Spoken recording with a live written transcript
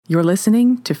You're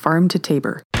listening to Farm to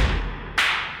Tabor.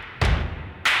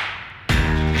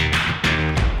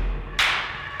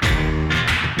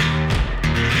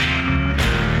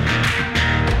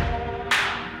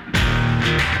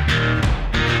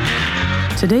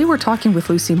 Today we're talking with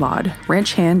Lucy Maude,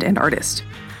 ranch hand and artist.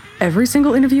 Every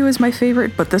single interview is my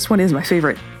favorite, but this one is my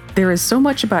favorite. There is so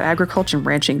much about agriculture and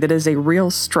ranching that is a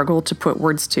real struggle to put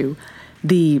words to.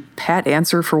 The pat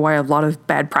answer for why a lot of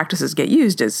bad practices get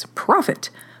used is profit.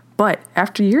 But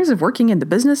after years of working in the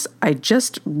business, I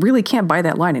just really can't buy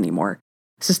that line anymore.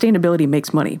 Sustainability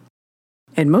makes money.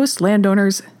 And most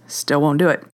landowners still won't do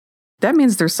it. That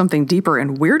means there's something deeper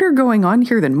and weirder going on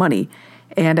here than money.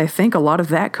 And I think a lot of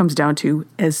that comes down to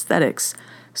aesthetics,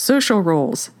 social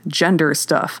roles, gender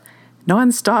stuff,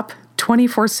 non-stop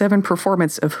 24/7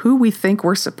 performance of who we think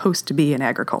we're supposed to be in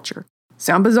agriculture.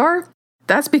 Sound bizarre?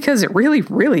 That's because it really,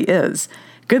 really is.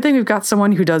 Good thing we've got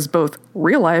someone who does both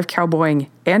real-life cowboying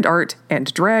and art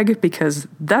and drag, because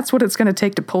that's what it's going to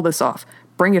take to pull this off.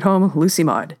 Bring it home, Lucy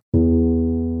Maude.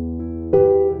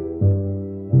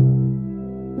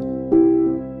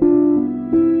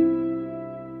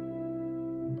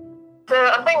 So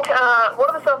I think one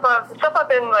of the stuff I've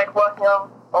been working on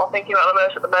or thinking about the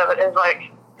most at the moment is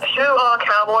who are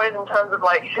cowboys in terms of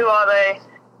who are they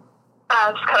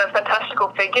as kind of fantastical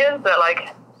figures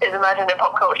that is imagined in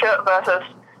pop culture versus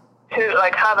who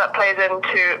how that plays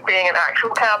into being an actual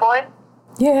cowboy.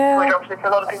 Yeah. Which obviously a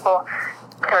lot of people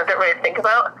kind of don't really think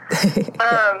about.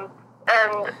 And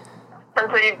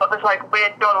so you've got this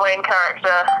weird John Wayne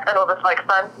character and all this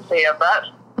fantasy of that.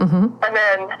 Mm-hmm. And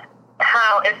then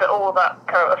how, if at all, that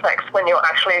kind of affects when you're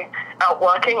actually out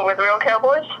working with real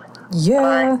cowboys.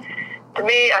 Yeah. To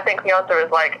me, I think the answer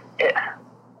is it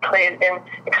plays in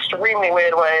extremely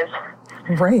weird ways.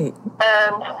 Right.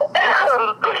 And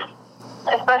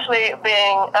especially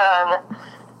being a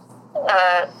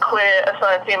queer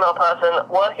assigned female person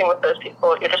working with those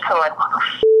people, you're just kind of what the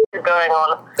f*** is going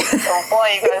on?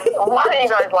 And why are you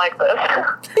guys like this?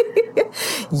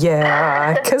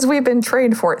 Yeah, because we've been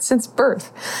trained for it since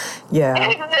birth. Yeah.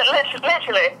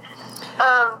 Literally.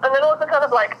 And then also kind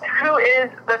of who is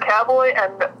the cowboy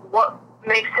and what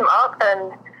makes him up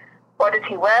and what does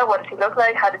he wear, what does he look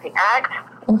like, how does he act?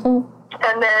 Mm-hmm.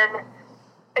 And then,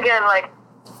 again,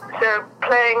 so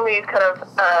playing these kind of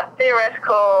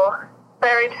theoretical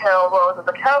fairy tale roles of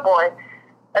the cowboy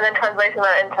and then translating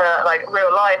that into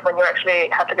real life when you actually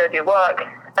have to go do work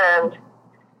and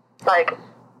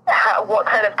what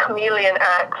kind of chameleon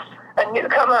acts a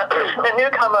newcomer or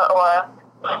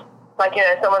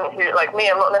someone who me,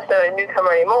 I'm not necessarily a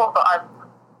newcomer anymore, but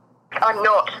I'm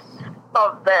not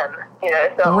of them,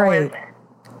 so right.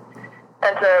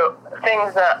 And so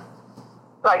things that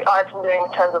I've been doing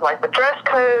in terms of the dress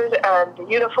code and the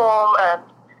uniform and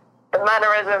the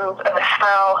mannerisms and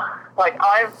how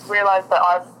I've realized that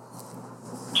I've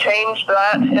changed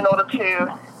that in order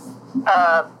to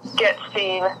get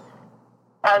seen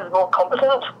as more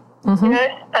competent, mm-hmm.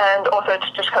 And also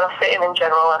to just kind of fit in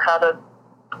general and how to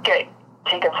get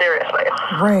taken seriously.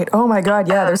 Right. Oh my God.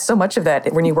 Yeah. There's so much of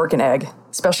that when you work in ag,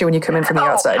 especially when you come in from the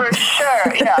outside. For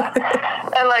sure. Yeah.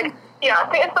 And I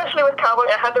think especially with cowboy,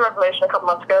 I had the revelation a couple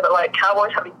months ago that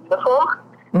cowboys have a uniform,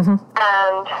 mm-hmm.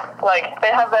 and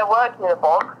they have their work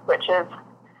uniform, which is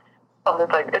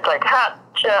it's hat,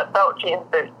 shirt, belt, jeans,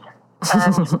 boots,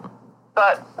 and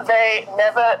but they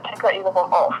never take that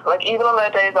uniform off. Even on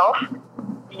their days off,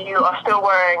 you are still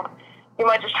wearing. You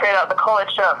might just trade out the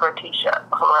collared shirt for a t-shirt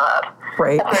or something like that.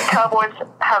 Right. And so cowboys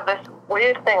have this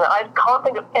weird thing that I can't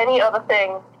think of any other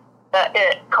thing that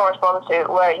it corresponds to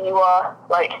where you are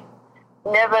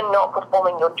never not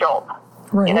performing your job.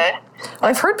 Right.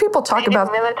 I've heard people talk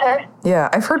about military. Yeah,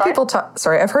 I've heard people talk.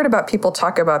 Sorry, I've heard about people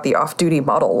talk about the off-duty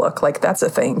model look. That's a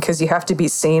thing because you have to be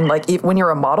seen. When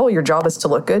you're a model, your job is to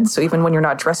look good. So even when you're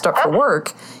not dressed up for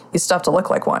work, you still have to look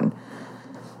like one.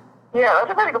 Yeah,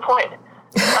 that's a very good point.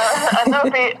 And that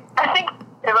would be, I think,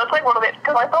 that's one of it,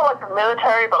 because I thought the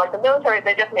military, but the military,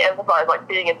 they definitely emphasize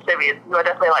being in civvies. You are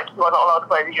definitely you are not allowed to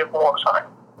wear the uniform all the time.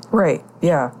 Right.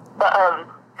 Yeah. But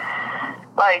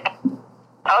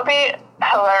that would be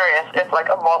hilarious if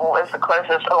a model is the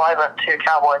closest alignment to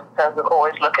cowboys in terms of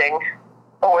always dressing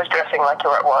like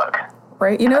you're at work.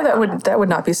 Right. That would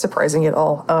not be surprising at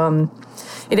all. And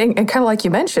kind of like you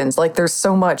mentioned, there's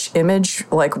so much image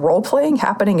role playing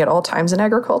happening at all times in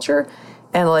agriculture.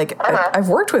 And I've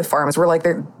worked with farms where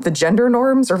the gender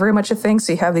norms are very much a thing.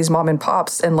 So you have these mom and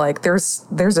pops, and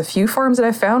there's a few farms that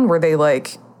I found where they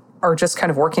are just kind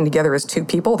of working together as two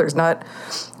people. There's not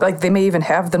they may even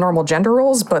have the normal gender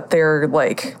roles, but they're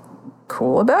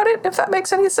cool about it, if that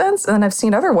makes any sense. And then I've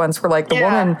seen other ones where like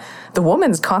the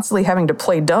woman's constantly having to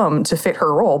play dumb to fit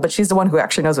her role, but she's the one who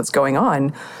actually knows what's going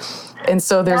on. And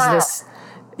so there's this,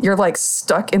 you're like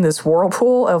stuck in this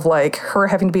whirlpool of like her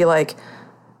having to be like,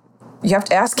 you have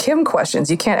to ask him questions.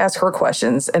 You can't ask her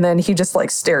questions. And then he just like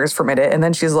stares for a minute. And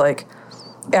then she's like,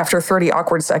 after 30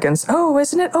 awkward seconds, oh,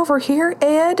 isn't it over here,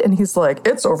 Ed? And he's like,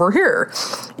 it's over here,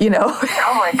 you know?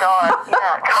 Oh my God.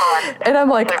 Yeah, God. And I'm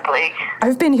like, so bleak.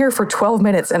 I've been here for 12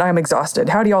 minutes and I'm exhausted.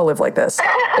 How do y'all live like this?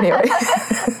 Anyway.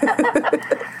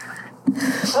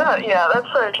 Yeah, that's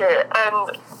so true.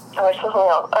 And, oh, something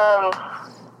else.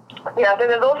 Yeah, I think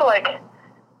there's also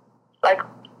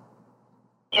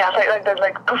there's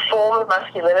like performed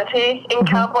masculinity in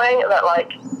cowboying that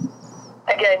like,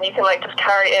 again, you can like just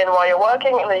carry it in while you're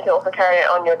working, and then you can also carry it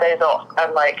on your days off.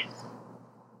 And like,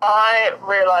 I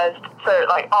realized, so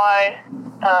like I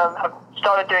have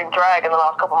started doing drag in the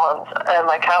last couple months, and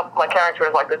my character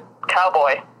is like this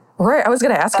cowboy. Right, I was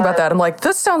going to ask about that. I'm like,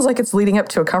 this sounds like it's leading up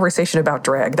to a conversation about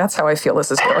drag. That's how I feel this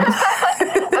is going.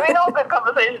 I mean, all good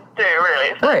conversations do,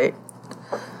 really. So. Right.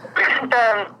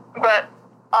 But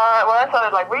when I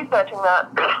started like researching that,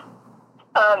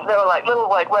 there were like little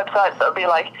like websites that would be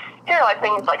like, here are like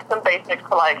things like some basics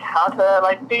for like how to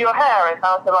like do your hair and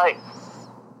how to like,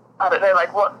 I don't know,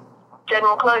 like what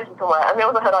general clothes you can wear. And they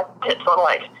also had like tips on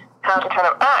like how to kind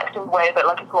of act in ways that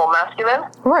like it's more masculine.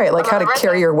 Right, like how to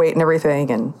carry your weight and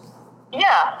everything. And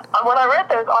yeah, and when I read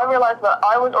those, I realized that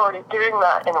I was already doing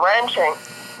that in ranching.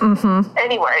 Mm-hmm.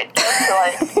 Anyway, just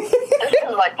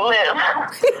to like live.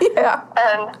 Yeah.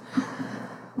 And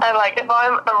like if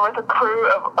I'm with a crew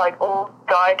of like all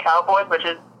guy cowboys, which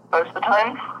is most of the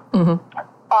time,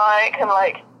 I can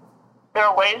like, there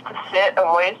are ways to sit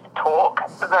and ways to talk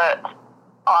that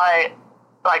I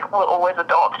like will always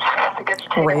adopt to get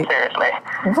taken seriously.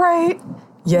 Right.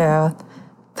 Yeah.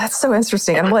 That's so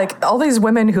interesting. And like all these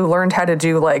women who learned how to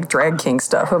do like drag king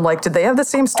stuff, I'm like, did they have the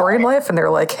same story in life? And they're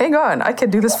like, hang on, I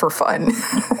could do this for fun.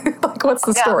 Like, what's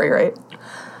the story, right?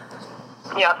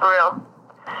 Yeah, for real.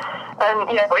 And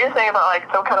yeah, what you're saying about like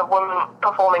some kind of women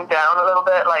performing down a little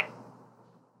bit, like,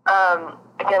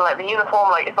 again, like the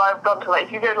uniform, like if I've gone to like,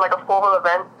 if you go to like a formal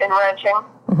event in ranching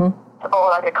or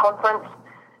like a conference,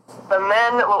 the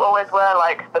men will always wear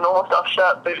like the normal stuff,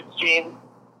 shirt, boots, jeans,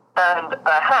 and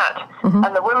a hat,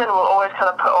 and the women will always kind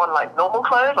of put on like normal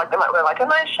clothes, like they might wear like a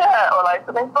nice shirt or like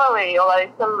something flowy or like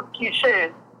some cute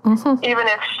shoes, even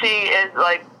if she is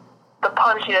like the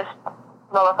punchiest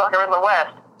motherfucker in the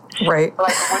West. Right.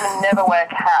 Like women never wear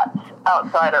hats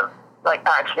outside of like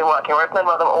actually working, whereas men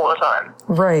wear them all the time.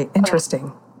 Right.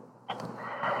 Interesting. And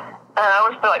I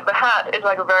always feel like the hat is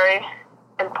like very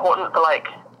important for like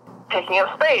taking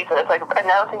up space, and it's like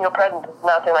announcing your presence,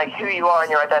 announcing like who you are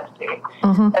and your identity.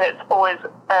 And it's always,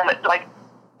 and it's like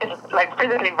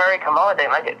physically very commanding.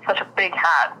 Like it's such a big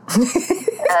hat,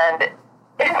 and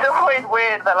it's always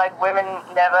weird that like women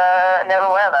never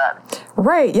wear that.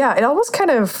 Right. Yeah. It almost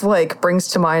kind of like brings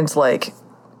to mind like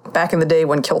back in the day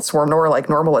when kilts were more like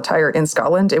normal attire in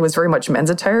Scotland. It was very much men's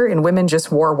attire, and women just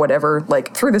wore whatever,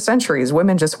 like through the centuries,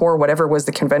 women just wore whatever was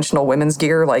the conventional women's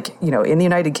gear, like, you know, in the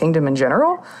United Kingdom in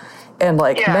general. And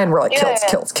like men were like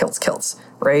kilts,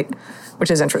 right? Which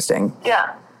is interesting.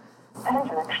 Yeah.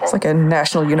 It's like a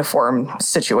national uniform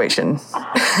situation.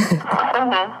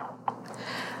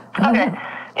 Okay.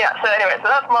 Yeah, so anyway, so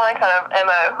that's my kind of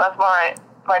MO. That's my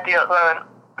deal at the moment.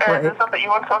 Is there stuff that you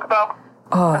want to talk about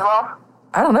as well?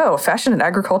 I don't know. Fashion and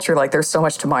agriculture, like there's so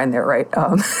much to mine there, right?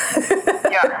 Yeah.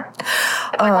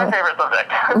 It's like my favorite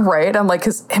subject. Right. I'm like,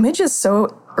 because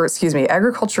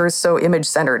agriculture is so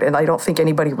image-centered, and I don't think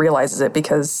anybody realizes it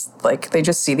because, like, they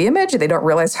just see the image and they don't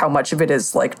realize how much of it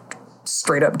is, like,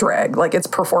 straight-up drag. Like, it's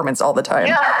performance all the time.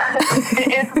 Yeah,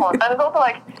 it is fun. And it's also,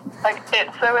 like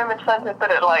it's so image-centered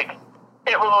that it, like,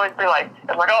 it will always be, like,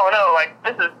 it's like, oh, no, like,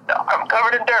 I'm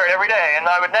covered in dirt every day, and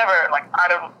I would never, like,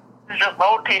 it's just an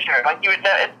old t-shirt. Like, you would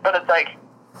never, but it's, like,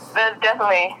 there's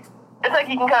definitely, it's like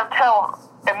you can kind of tell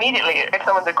immediately if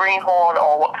someone's a greenhorn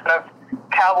or what kind of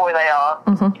cowboy they are.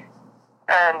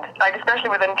 And like especially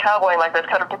within cowboying, like there's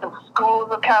kind of different schools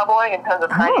of cowboying in terms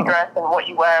of how you dress and what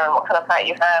you wear and what kind of hat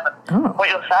you have and what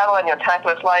your saddle and your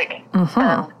tackle is like.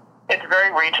 And it's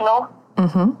very regional.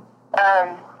 And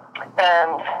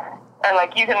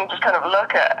like you can just kind of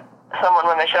look at someone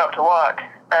when they show up to work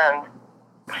and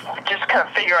just kind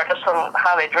of figure out just from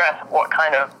how they dress what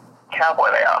kind of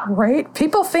cowboy they are. Right?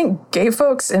 People think gay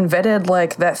folks invented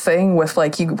like that thing with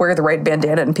like you wear the right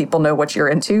bandana and people know what you're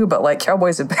into, but like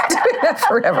cowboys have been doing that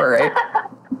forever, right?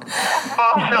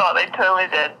 Oh, sure, they totally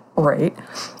did. Right.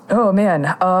 Oh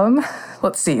man.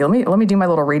 Let's see. Let me do my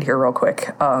little read here real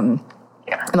quick. Yeah.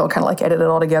 Yeah. And they'll kind of like edit it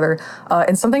all together.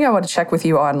 And something I want to check with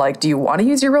you on, like, do you want to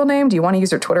use your real name? Do you want to use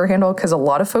your Twitter handle? Because a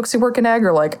lot of folks who work in ag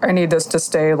are like, I need this to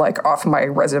stay like off my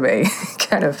resume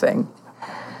kind of thing.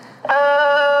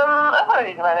 I want to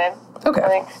use my name. Okay. I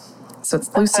think. So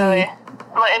it's Lucy.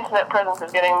 My internet presence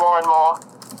is getting more and more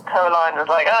co-aligned with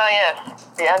like, yes,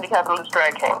 the anti-capitalist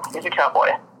drag king. He's a cowboy.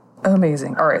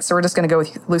 Amazing. All right, so we're just going to go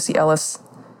with Lucy Ellis.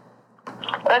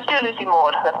 Let's do Lucy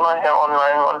Maude. That's my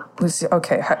online one. Lucy,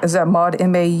 okay. Is that Maude,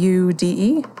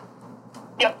 M-A-U-D-E?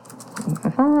 Yep.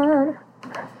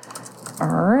 All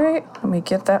right. Let me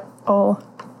get that all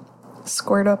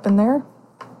squared up in there.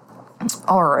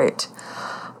 All right.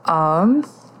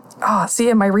 See,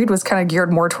 and my read was kind of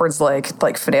geared more towards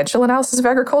like financial analysis of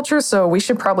agriculture, so we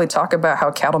should probably talk about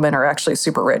how cattlemen are actually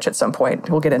super rich at some point.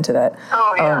 We'll get into that.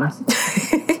 Oh, yeah.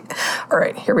 All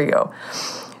right, here we go.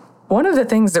 One of the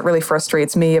things that really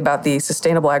frustrates me about the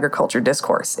sustainable agriculture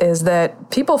discourse is that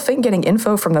people think getting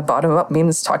info from the bottom up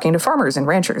means talking to farmers and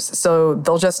ranchers. So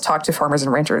they'll just talk to farmers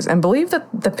and ranchers and believe that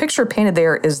the picture painted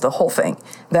there is the whole thing.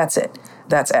 That's it.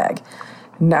 That's ag.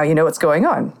 Now you know what's going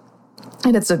on.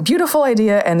 And it's a beautiful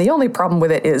idea, and the only problem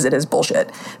with it is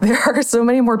bullshit. There are so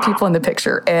many more people in the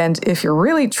picture, and if you're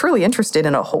really, truly interested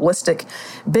in a holistic,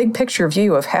 big picture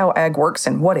view of how ag works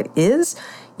and what it is,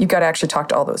 you've got to actually talk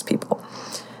to all those people.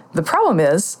 The problem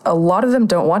is, a lot of them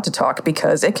don't want to talk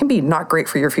because it can be not great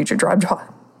for your future job.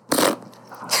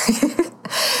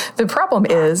 The problem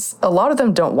is, a lot of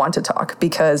them don't want to talk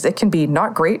because it can be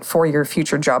not great for your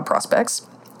future job prospects.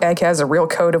 Ag has a real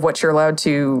code of what you're allowed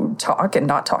to talk and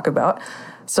not talk about.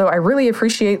 So I really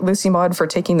appreciate Lucy Maude for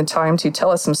taking the time to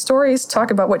tell us some stories, talk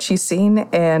about what she's seen,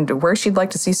 and where she'd like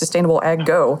to see sustainable ag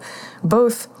go,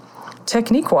 both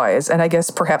technique-wise and I guess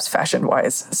perhaps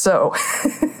fashion-wise. So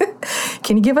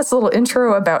can you give us a little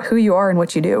intro about who you are and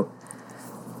what you do?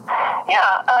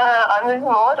 Yeah, I'm Lucy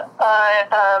Maude. I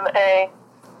am a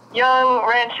young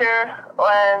rancher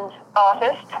and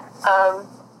artist.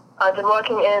 I've been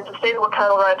working in sustainable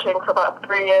cattle ranching for about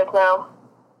 3 years now,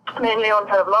 mainly on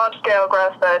kind of large-scale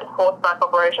grass-fed horseback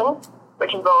operations,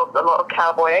 which involves a lot of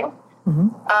cowboying. Mm-hmm.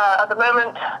 At the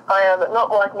moment, I am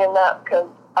not working in that because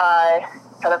I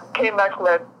kind of came back from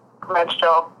a ranch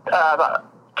job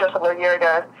about just under a year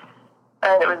ago,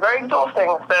 and it was very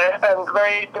exhausting and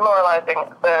very demoralizing.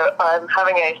 So I'm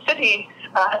having a city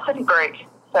break.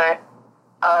 So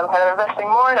I'm kind of investing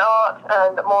more in art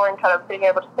and more in kind of being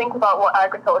able to think about what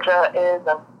agriculture is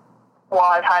and what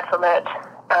I've had from it.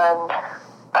 And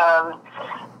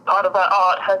part of that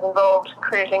art has involved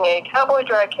creating a cowboy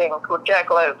drag king called Jack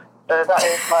Lope. So that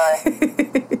is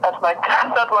that's my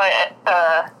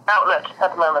outlet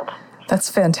at the moment. That's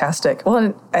fantastic. Well,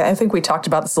 and I think we talked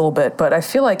about this a little bit, but I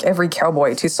feel like every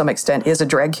cowboy, to some extent, is a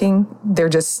drag king. They're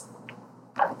just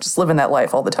living that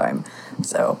life all the time.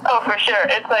 So. Oh, for sure.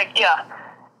 It's like, yeah.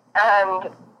 And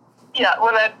yeah,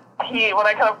 when I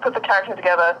kind of put the character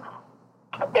together,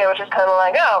 it was just kind of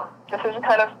like, this is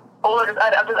kind of all I've just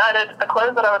added the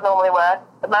clothes that I would normally wear,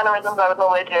 the mannerisms I would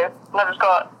normally do, and I've just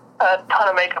got a ton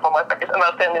of makeup on my face, and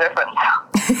that's the only difference.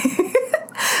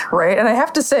 Right, and I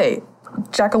have to say,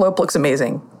 Jackalope looks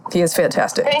amazing. He is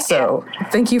fantastic.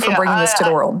 Thank you for bringing this to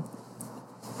the world.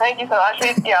 Thank you so much.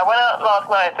 Actually, I went out last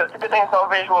night, so it's a good thing it's not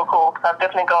visual cool, because I've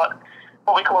definitely got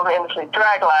what we call in the industry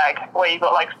drag lag, where you've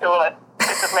got still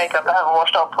bits of makeup that haven't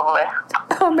washed off probably.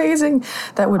 Amazing.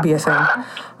 That would be a thing.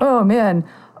 Oh, man.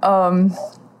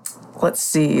 Let's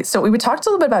see. So we talked a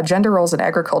little bit about gender roles in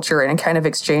agriculture and kind of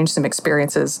exchanged some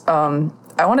experiences.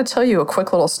 I want to tell you a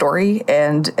quick little story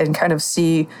and kind of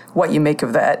see what you make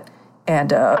of that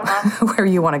and where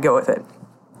you want to go with it.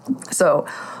 So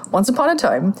once upon a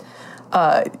time,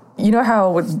 you know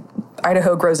how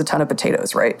Idaho grows a ton of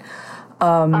potatoes, right?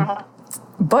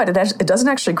 But it doesn't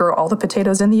actually grow all the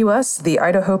potatoes in the U.S. The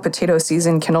Idaho potato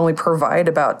season can only provide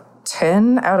about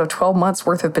 10 out of 12 months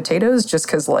worth of potatoes just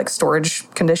because storage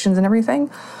conditions and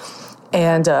everything.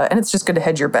 And it's just good to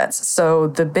hedge your bets. So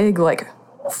the big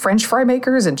French fry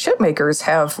makers and chip makers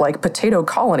have potato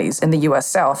colonies in the U.S.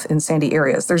 South in sandy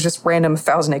areas. There's just random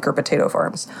 1,000-acre potato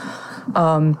farms.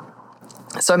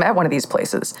 So I'm at one of these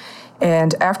places.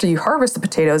 And after you harvest the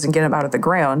potatoes and get them out of the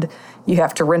ground, you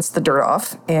have to rinse the dirt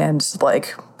off and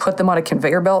put them on a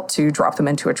conveyor belt to drop them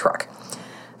into a truck.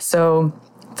 So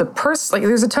the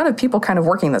there's a ton of people kind of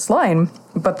working this line,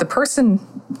 but the person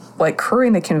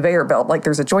crewing the conveyor belt,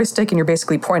 there's a joystick and you're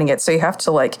basically pointing it. So you have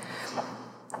to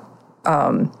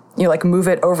you like move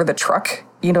it over the truck,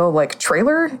 like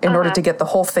trailer in order to get the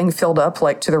whole thing filled up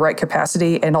like to the right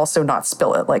capacity and also not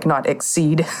spill it, like not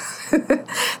exceed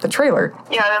the trailer.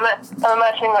 Yeah, I'm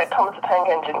imagining like Thomas the Tank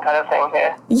Engine kind of thing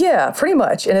here. Yeah, pretty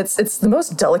much. And it's the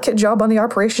most delicate job on the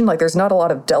operation. Like there's not a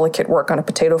lot of delicate work on a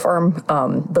potato farm,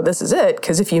 but this is it,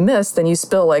 because if you miss, then you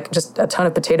spill like just a ton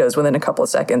of potatoes within a couple of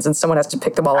seconds and someone has to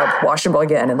pick them all up, wash them all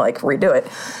again, and like redo it.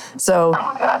 So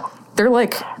they're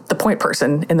like the point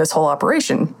person in this whole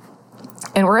operation.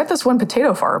 And we're at this one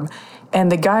potato farm,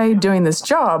 and the guy doing this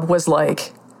job was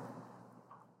like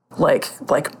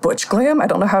butch glam. I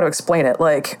don't know how to explain it.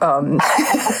 Like,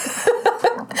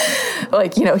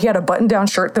 he had a button-down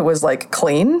shirt that was like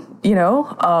clean, and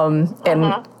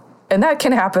that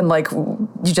can happen. Like, you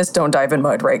just don't dive in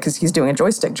mud, right? Because he's doing a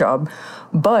joystick job,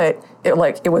 but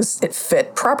it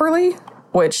fit properly,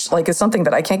 which like is something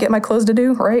that I can't get my clothes to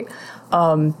do, right?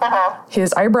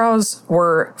 His eyebrows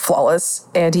were flawless,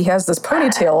 and he has this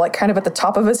ponytail like kind of at the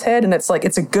top of his head, and it's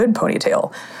a good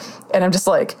ponytail. And I'm just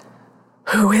like,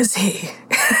 who is he? Who is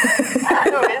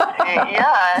he?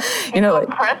 Yeah. Like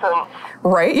present.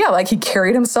 Right? Yeah, like he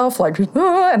carried himself like,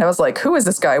 and I was like, who is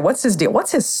this guy? What's his deal?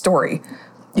 What's his story?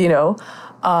 Yeah.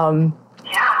 And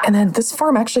then this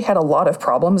farm actually had a lot of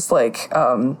problems. Like,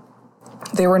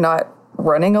 they were not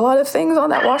running a lot of things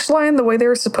on that wash line the way they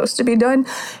were supposed to be done.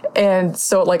 And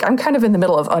so like I'm kind of in the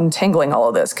middle of untangling all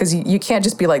of this, because you can't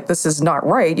just be like, this is not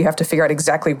right. You have to figure out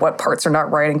exactly what parts are not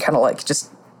right and kind of like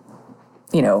just,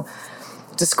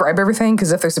 describe everything,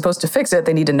 because if they're supposed to fix it,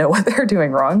 they need to know what they're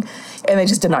doing wrong. And they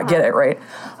just did not get it right.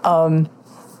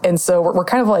 And so we're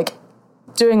kind of like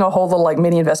doing a whole little like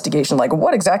mini investigation, like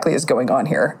what exactly is going on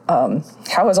here?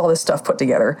 How is all this stuff put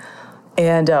together?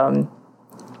 And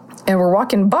we're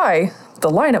walking by the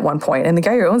line at one point, and the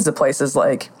guy who owns the place is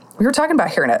like, we were talking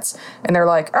about hairnets, and they're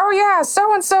like, oh yeah,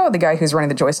 so-and-so, the guy who's running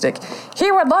the joystick,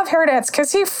 he would love hairnets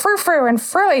because he frou-frou and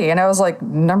frilly. And I was like,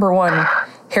 number one,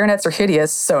 hairnets are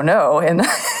hideous, so no. And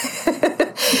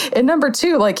and number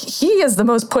two, like, he is the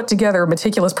most put together,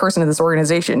 meticulous person in this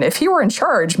organization. If he were in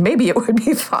charge, maybe it would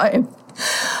be fine.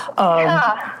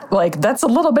 Like, that's a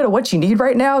little bit of what you need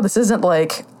right now. This isn't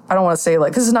like, I don't want to say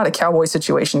like, this is not a cowboy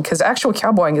situation, because actual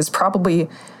cowboying is probably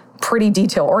pretty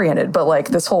detail oriented, but like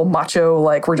this whole macho,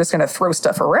 like we're just going to throw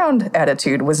stuff around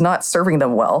attitude was not serving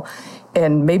them well.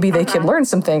 And maybe they could learn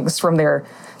some things from their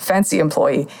fancy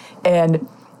employee. And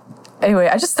anyway,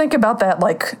 I just think about that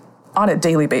like on a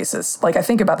daily basis. Like I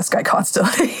think about this guy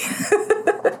constantly.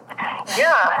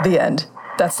 Yeah. The end.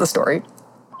 That's the story.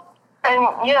 And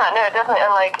yeah, no, definitely.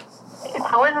 And like,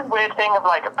 it's always this weird thing of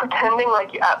like pretending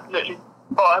like you absolutely,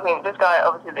 well, I mean, this guy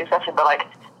obviously the exception, but like,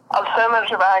 I'm so much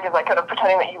of ag is like kind of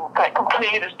pretending that you like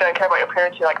completely just don't care about your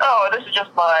appearance. You're like, oh, this is just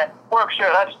my work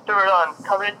shirt. I just threw it on.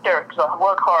 Covered in dirt because I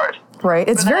work hard. Right.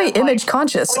 It's very image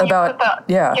conscious about,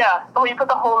 Yeah. But when you put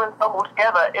the whole ensemble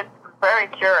together, it's very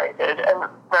curated and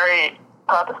very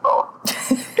purposeful.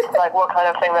 Like what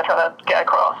kind of thing they're trying to get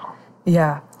across.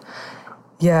 Yeah.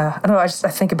 Yeah. I don't know. I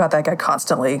think about that guy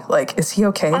constantly. Like, is he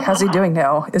okay? How's he doing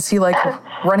now? Is he like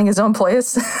running his own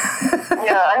place?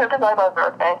 Yeah, I hope his eyebrows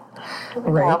are okay.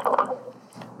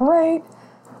 Right.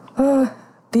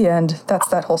 The end. That's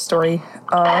that whole story.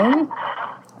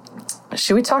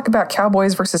 Should we talk about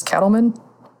cowboys versus cattlemen?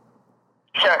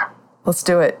 Sure. Let's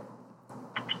do it.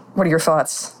 What are your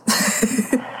thoughts?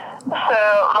 So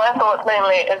my thoughts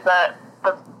mainly is that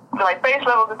the base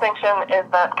level distinction is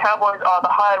that cowboys are the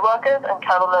hired workers and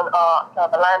cattlemen are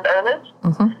the landowners.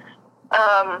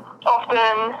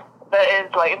 Often there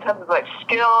is like in terms of like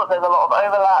skill, there's a lot of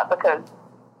overlap because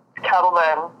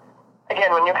cattlemen,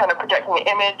 again, when you're kind of projecting the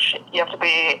image, you have to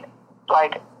be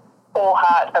like all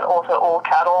hat and also all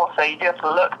cattle, so you do have to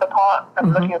look the part,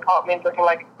 and looking the part means looking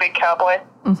like a big cowboy.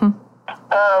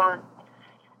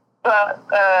 But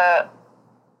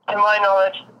to my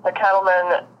knowledge, the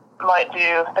cattlemen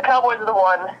the cowboys are the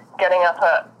one getting up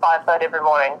at 5:30 every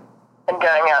morning and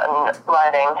going out and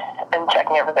riding and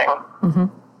checking everything.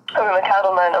 And then the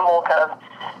cattlemen are more kind of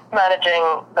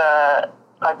managing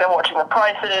they're watching the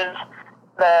prices,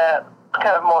 they're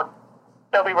kind of more,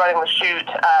 they'll be running the chute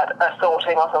at a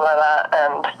sorting or something like that,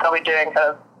 and they'll be doing kind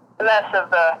of less of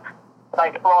the,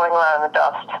 like, rolling around in the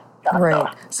dust. Right.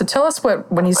 So tell us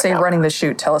when you say running the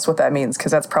chute, tell us what that means,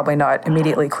 because that's probably not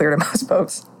immediately clear to most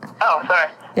folks. Oh,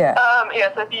 sorry. Yeah.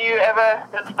 So if you ever,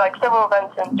 there's like several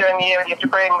events during the year where you have to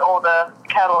bring all the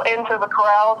cattle into the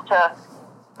corrals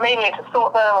mainly to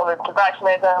sort them or to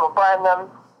vaccinate them or brand them,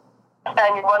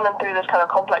 and you run them through this kind of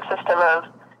complex system of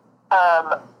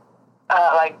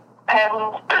like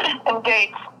pens and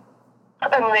gates,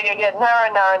 and they get narrower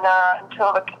and narrower and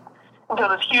narrower until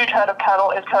this huge herd of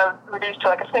cattle is kind of reduced to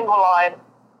like a single line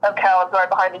of cows right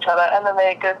behind each other, and then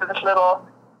they go through this little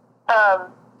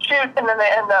chute, and then they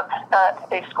end up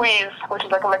at a squeeze, which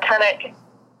is like a mechanic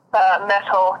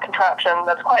metal contraption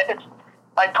it's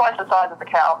like twice the size of the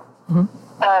cow,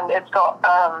 and it's got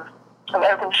an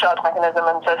open shut mechanism,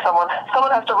 and so someone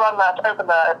has to run that, open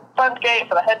the front gate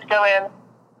for the head to go in.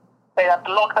 They have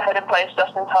to lock the head in place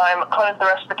just in time, close the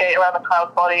rest of the gate around the cow's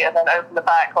body, and then open the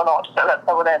back or not to let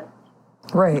someone in.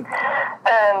 Right.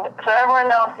 And so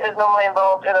everyone else is normally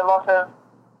involved in a lot of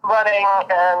running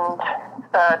and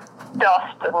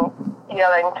dust and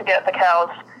yelling to get the cows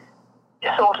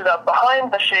sorted up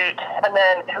behind the chute, and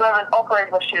then whoever's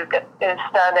operating the chute is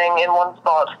standing in one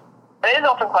spot. It is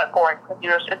often quite boring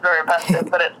because it's very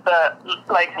repetitive, but it's the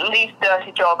least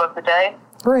dirty job of the day.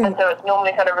 Right. And so it's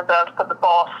normally kind of reserved for the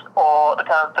boss or the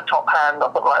kind of the top hand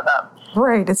or something like that.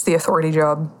 Right. It's the authority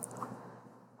job.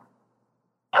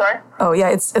 Sorry? Oh, yeah.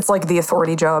 It's like the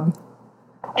authority job.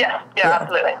 Yes. Yeah,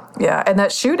 absolutely. Yeah. And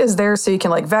that chute is there so you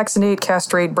can vaccinate,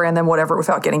 castrate, brand them, whatever,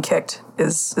 without getting kicked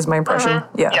is my impression.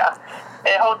 Yeah. Yeah.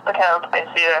 It holds the cow in place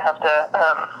so you don't have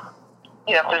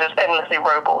to just endlessly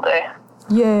rope all day.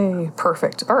 Yay.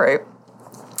 Perfect. All right.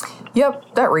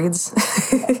 Yep. That reads.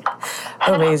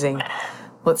 Amazing.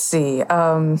 Let's see.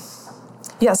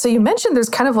 Yeah, so you mentioned there's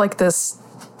kind of this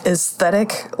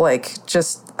aesthetic, I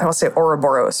don't say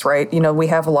Ouroboros, right? We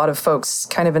have a lot of folks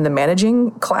kind of in the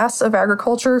managing class of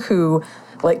agriculture who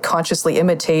consciously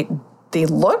imitate the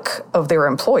look of their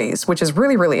employees, which is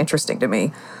really, really interesting to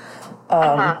me.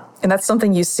 And that's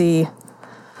something you see,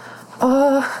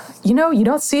 you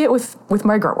don't see it with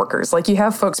migrant workers. You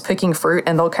have folks picking fruit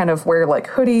and they'll kind of wear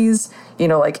hoodies,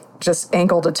 just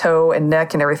ankle to toe and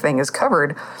neck and everything is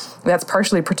covered. That's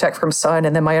partially protect from sun.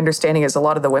 And then my understanding is a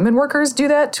lot of the women workers do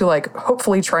that to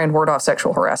hopefully try and ward off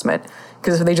sexual harassment.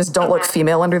 Because if they just don't look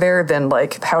female under there, then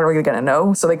how are you going to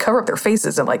know? So they cover up their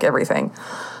faces and everything.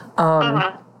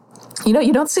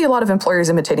 You don't see a lot of employers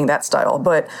imitating that style,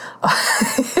 but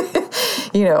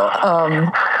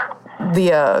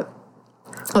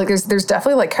there's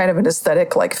definitely kind of an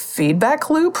aesthetic feedback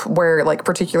loop where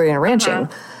particularly in ranching,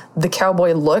 the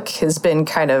cowboy look has been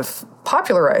kind of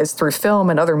popularized through film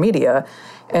and other media,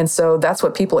 and so that's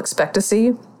what people expect to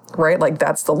see, right?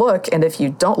 That's the look, and if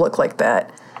you don't look like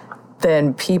that,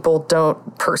 then people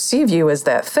don't perceive you as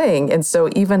that thing. And so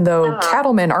even though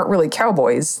cattlemen aren't really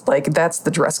cowboys, that's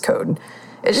the dress code.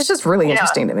 It's just really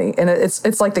interesting to me, and it's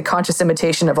the conscious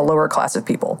imitation of a lower class of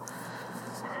people.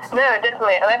 No,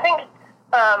 definitely, and I think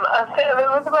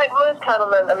with most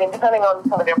cattlemen, depending on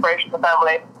kind of the operation of the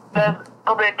family, there's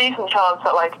probably a decent chance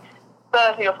that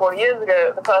 30 or 40 years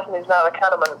ago, the person who's now a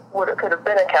cattleman could have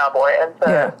been a cowboy, and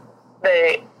so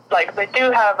they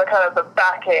do have the kind of the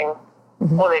backing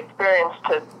or the experience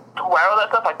to wear all that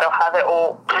stuff. They'll have it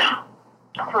all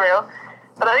for real.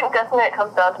 But I think definitely it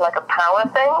comes down to a power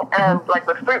thing, and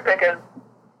with fruit pickers,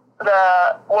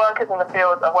 the workers in the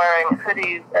fields are wearing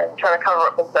hoodies and trying to cover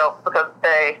up themselves because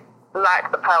they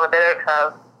lack the power they don't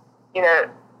have.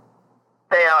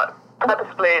 They are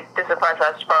purposefully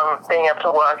disenfranchised from being able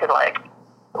to work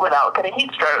without getting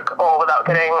heat stroke or without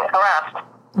getting harassed.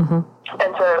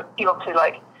 And so you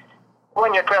obviously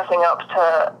when you're dressing up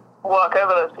to work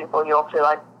over those people, you obviously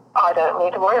I don't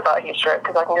need to worry about heat stroke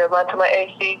because I can go back to my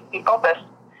AC office.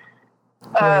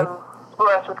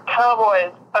 Whereas with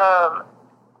cowboys,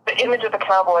 the image of the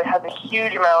cowboy has a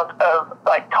huge amount of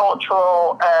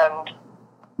cultural and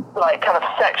kind of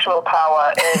sexual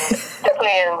power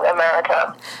definitely in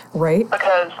America, right?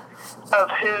 Because of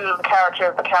who the character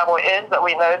of the cowboy is that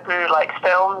we know through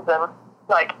films and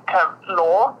kind of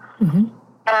lore.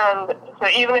 And so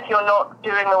even if you're not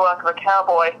doing the work of a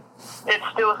cowboy, it's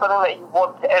still something that you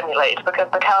want to emulate because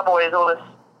the cowboy is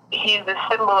he's this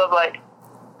symbol of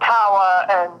power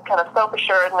and kind of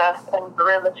self-assuredness and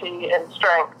virility and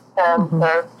strength. And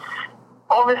so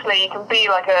obviously you can be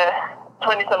a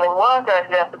 20-something worker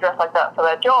who has to dress like that for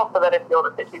their job, but then if you're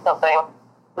the 50-something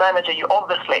manager, you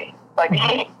obviously,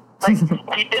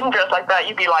 if you didn't dress like that,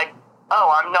 you'd be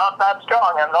oh, I'm not that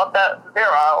strong, I'm not that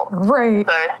virile. Right.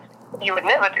 So you would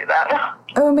never do that.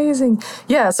 Oh, amazing.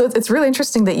 Yeah, so it's really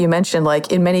interesting that you mentioned,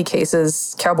 in many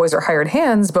cases, cowboys are hired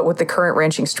hands, but with the current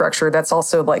ranching structure, that's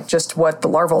also, just what the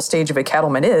larval stage of a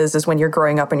cattleman is when you're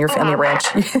growing up in your family ranch.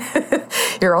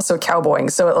 You're also cowboying.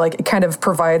 So, it kind of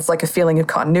provides, a feeling of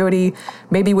continuity,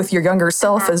 maybe with your younger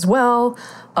self as well.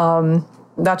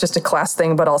 Not just a class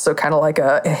thing, but also kind of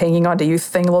a hanging on to youth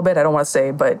thing a little bit. I don't want to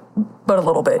say, but a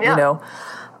little bit, Yeah.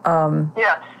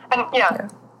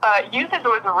 Youth is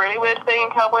always a really weird thing in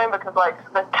cowboying because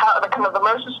the kind of the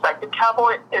most respected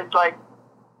cowboy is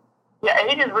Yeah,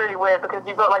 age is really weird because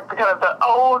you've got like the kind of the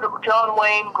old John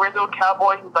Wayne grizzled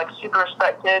cowboy who's like super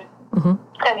respected,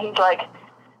 and he's like,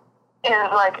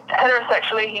 and like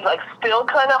heterosexually he's like still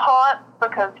kind of hot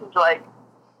because he's like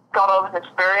got all this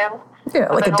experience. Yeah,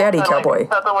 but like a daddy also, cowboy. Like,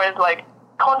 that's always like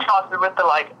contrasted with the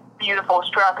like beautiful,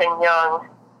 strapping young.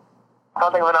 I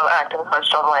don't think of another actor besides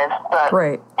John Wayne, but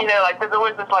right. You know, like there's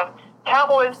always this like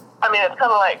cowboys. I mean, it's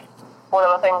kind of like one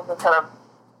of the things that's kind of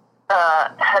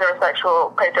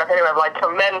heterosexual patriarchy anyway. Like,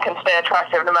 so men can stay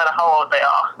attractive no matter how old they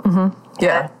are.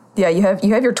 Yeah. Yeah, you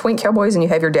have your twink cowboys and you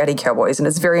have your daddy cowboys, and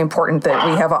it's very important that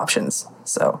we have options.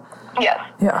 So. Yes.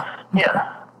 Yeah.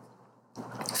 Yeah.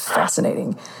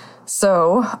 Fascinating.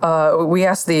 So we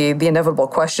asked the inevitable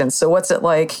question. So what's it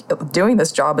like doing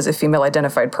this job as a female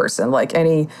identified person? Like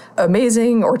any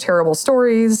amazing or terrible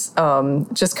stories?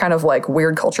 Just kind of like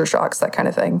weird culture shocks, that kind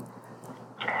of thing.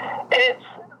 It's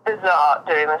bizarre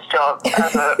doing this job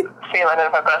as a female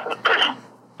identified person.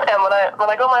 And when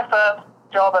I got my first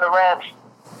job at a ranch,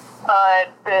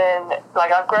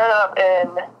 I've grown up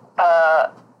in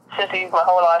cities my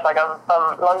whole life. Like I'm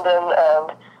from London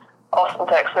and Austin,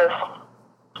 Texas.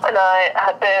 And I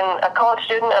had been a college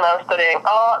student and I was studying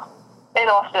art in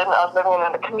Austin. I was living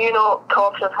in a communal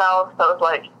cooperative house that was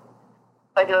like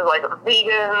it was like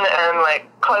vegan and like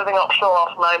clothing optional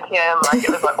after 9 p.m. Like it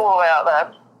was like all the way out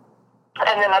there.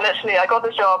 And then I got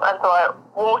this job, and so I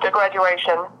walked at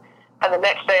graduation, and the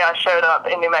next day I showed up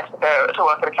in New Mexico to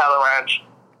work at a cattle ranch.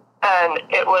 And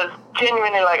it was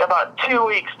genuinely like about 2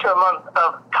 weeks to a month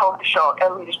of culture shock,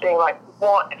 and me just being like,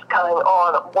 what is going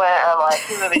on? Where am I?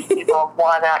 Who are these people?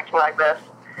 Why are they acting like this?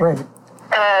 Right.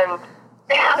 And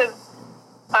it was,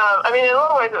 I mean, in a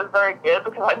lot of ways it was very good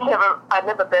because I'd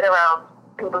never been around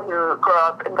people who grew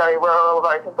up in very rural,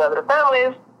 very conservative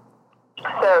families.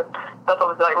 So that's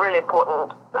obviously like really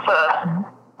important for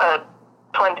a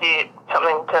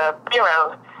 20-something to be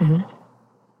around.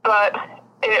 But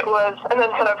it was, and then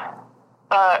kind of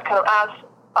as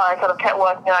I kind of kept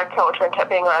working in agriculture and kept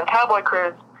being around cowboy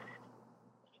crews,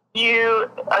 you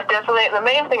are definitely, the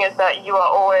main thing is that you are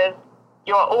always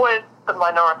the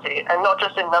minority, and not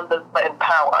just in numbers but in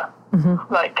power.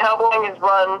 Like cowboying is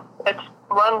it's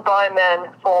run by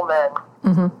men for men.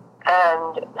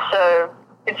 And so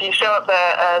if you show up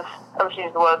there as, I'm just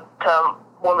using the word term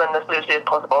woman as loosely as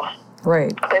possible.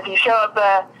 Right. But if you show up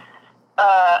there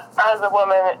as a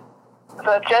woman,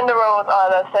 the gender roles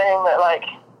are either saying that like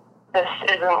this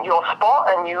isn't your spot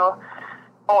and you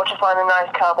ought to find a nice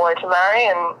cowboy to marry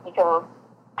and you can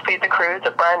feed the crews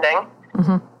at branding.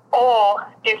 Or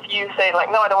if you say like,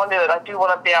 no, I don't want to do that, I do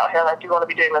want to be out here and I do want to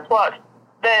be doing this work,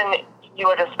 then you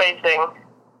are just facing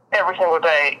every single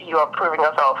day you are proving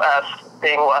yourself as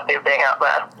being worthy of being out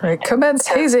there. Right. Commence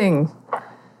hazing.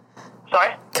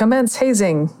 Sorry? Commence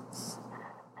hazing.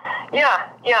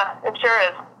 Yeah, it sure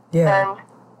is. Yeah.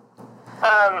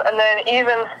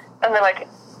 And then like,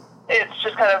 it's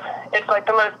just kind of, it's like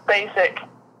the most basic,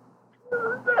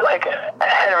 like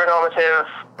heteronormative,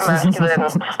 masculine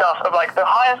stuff of like the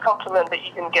highest compliment that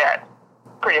you can get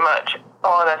pretty much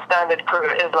on a standard crew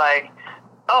is like,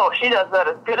 oh, she does that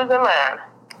as good as a man.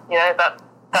 You know, that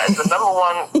is the number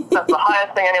one, that's the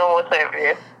highest thing anyone would say of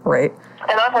you. Right.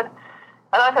 And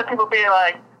I've had people be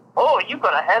like, oh, you've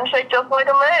got a handshake just like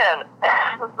a man.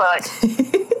 It's like,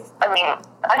 I mean,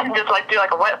 I can just like do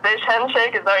like a wet fish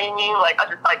handshake, is that what you mean? Like, I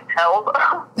just like tell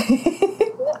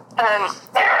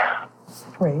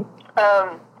Right.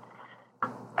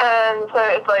 And so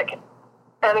it's like,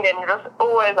 and again, you're just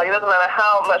always like, it doesn't matter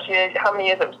how many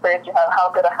years of experience you have, how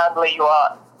good a handler you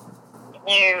are,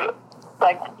 you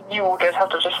will just have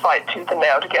to just fight tooth and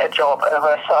nail to get a job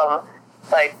over some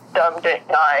like dumb dick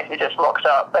guy who just rocks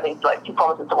up and he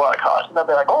promises to work hard, and they'll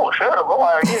be like, oh sure, well,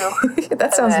 why are you?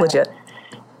 That sounds legit.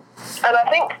 And I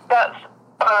think that's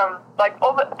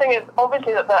the thing is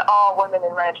obviously that there are women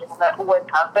in ranching and there always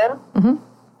have been,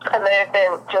 and they've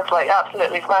been just like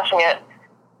absolutely smashing it.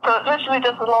 So it's literally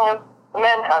just as long as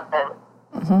men have been.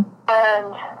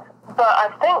 But I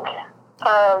think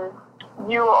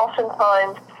you will often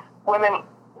find women.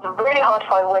 It's really hard to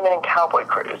find women in cowboy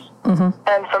crews.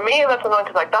 And for me, that's annoying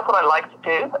because like, that's what I like to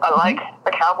do. I like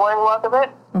the cowboying work of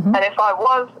it. And if I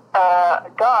was a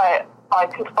guy, I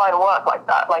could find work like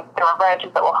that. Like, there are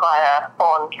ranches that will hire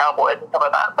on cowboys and stuff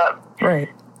like that. But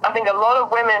I think a lot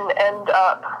of women end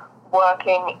up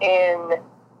working in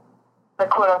the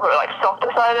quote-unquote like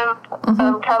softer side of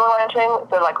cattle ranching.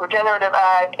 So like regenerative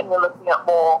ag, and you're looking at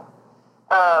more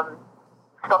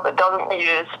stuff that doesn't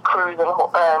use crews and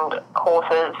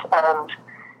horses, and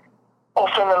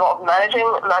often a lot of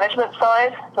management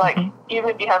side. Like even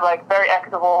if you have like very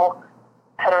equitable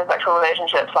heterosexual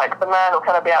relationships, like the man will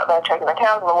kind of be out there checking the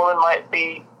cows and the woman might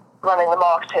be running the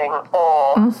marketing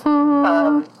or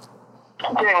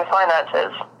doing the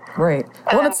finances. Right.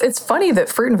 Well, it's funny that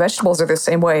fruit and vegetables are the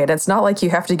same way, and it's not like you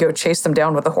have to go chase them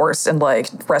down with a horse and like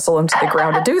wrestle them to the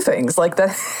ground to do things like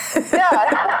that.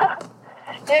 Yeah,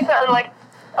 exactly. Like,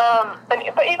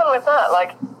 but even with that,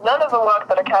 like, none of the work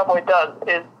that a cowboy does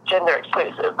is gender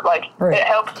exclusive. Like, it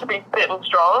helps to be fit and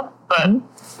strong, but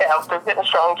it helps to be fit and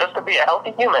strong just to be a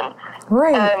healthy human.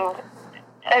 Right. And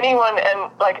anyone,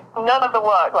 and like, none of the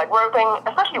work, like roping,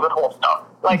 especially with horse stuff,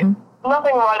 like.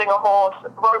 Nothing riding a horse,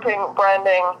 roping,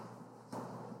 branding,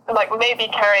 like maybe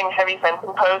carrying heavy fencing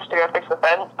posts to go fix the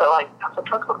fence, but like that's what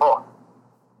trucks are for.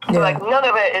 So like none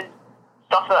of it is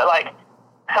stuff that like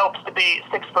helps to be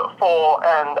 6'4"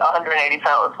 and 180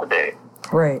 pounds to do.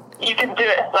 Right. You can do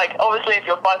it. Like obviously, if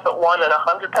you're 5'1" and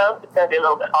 100 pounds, it's going to be a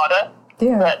little bit harder.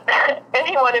 Yeah. But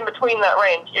anyone in between that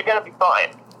range, you're going to be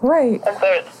fine. Right. And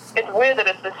so it's weird that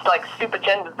it's this like super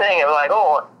gendered thing of like,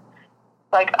 oh.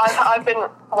 Like, I've been,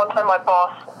 one time my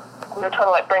boss, we were trying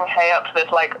to, like, bring hay up to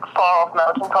this, like, far-off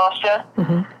mountain pasture.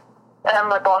 And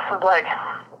my boss was like,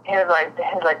 he was like,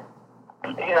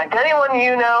 anyone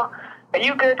you know, are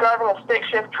you good driving a stick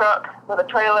shift truck with a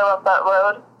trailer up that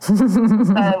road?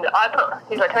 And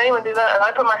he's like, can anyone do that? And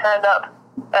I put my hand up,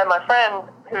 and my friend,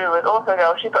 who was also a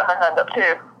girl, she put her hand up,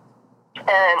 too.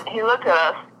 And he looked at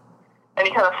us, and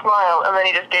he kind of smiled, and then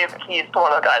he just gave the keys to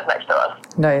one of the guys next to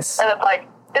us. Nice. And it's like,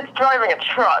 it's driving a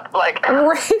truck. Like,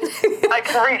 I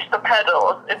can reach the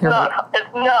pedals. It's not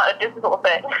a difficult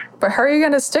thing. But how are you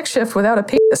going to stick shift without a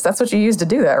penis? That's what you use to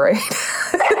do that, right?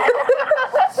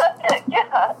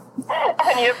 Yeah.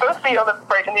 And you have both feet on the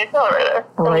brake and the accelerator.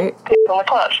 Right. And on the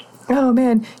clutch. Oh,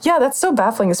 man. Yeah, that's so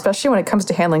baffling, especially when it comes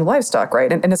to handling livestock,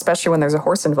 right? And especially when there's a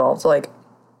horse involved. Like,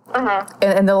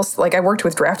 and they'll, like, I worked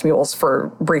with draft mules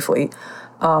for briefly.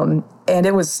 And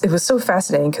it was so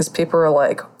fascinating because people are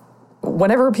like,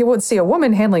 whenever people would see a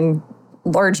woman handling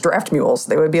large draft mules,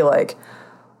 they would be like,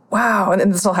 wow.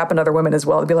 And this will happen to other women as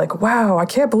well. They'd be like, wow, I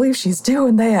can't believe she's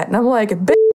doing that. And I'm like,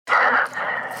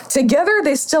 together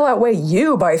they still outweigh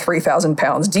you by 3,000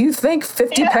 pounds. Do you think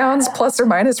 50 pounds plus or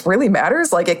minus really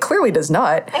matters? Like, it clearly does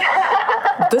not.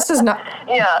 This is not.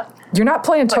 Yeah. You're not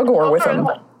playing tug of war with them.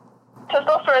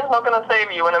 Testosterone's not going to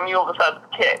save you when a mule decides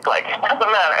to kick. Like, it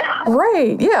doesn't matter.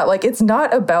 Right, yeah. Like, it's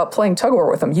not about playing tug of war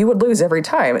with them. You would lose every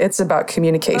time. It's about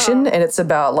communication, and it's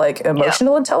about, like,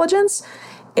 emotional intelligence.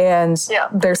 And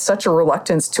there's such a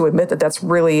reluctance to admit that that's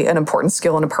really an important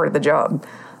skill and a part of the job.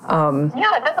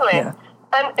 Yeah, definitely. Yeah.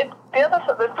 And it's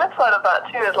the flip side of that,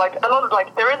 too, is, like, a lot of,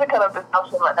 like, there is a kind of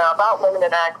discussion right now about women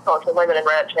in agriculture, women in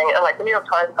ranching, and, like, the New York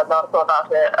Times had an article about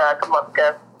it a couple months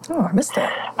ago. Oh, I missed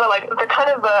that. But, like, the kind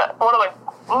of, one of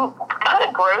the kind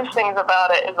of gross things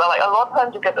about it is that, like, a lot of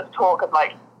times you get this talk of,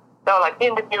 like, they'll, like,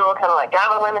 interview or kind of, like,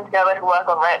 gather women together who work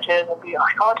on ranches and be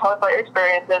like, oh, tell us about your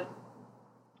experiences.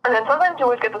 And then sometimes you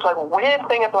always get this, like, weird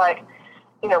thing of, like,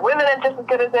 you know, women are just as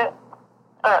good as it,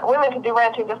 women can do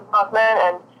ranching just as well as men,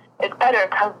 and it's better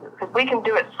because we can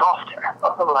do it softer or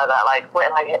something like that. Like, when,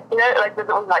 like, you know, like, there's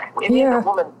always, like, it needs a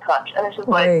woman's touch. And it's just,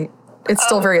 like... Right. It's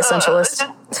still very essentialist.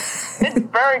 It's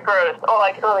very gross. Or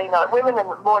like, you know, women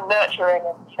are more nurturing,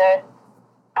 and you know,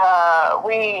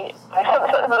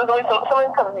 there's always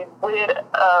some kind of these weird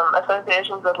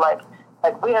associations with like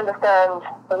we understand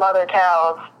the mother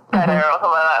cows better or something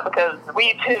like that because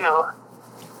we too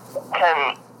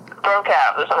can throw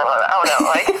calves or something like that. I don't know,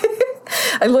 like.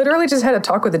 I literally just had a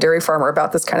talk with a dairy farmer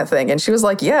about this kind of thing. And she was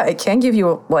like, yeah, it can give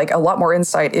you like a lot more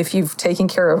insight if you've taken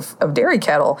care of dairy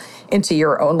cattle into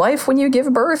your own life when you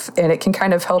give birth. And it can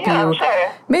kind of help you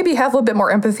maybe have a little bit more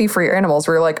empathy for your animals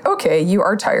where you're like, okay, you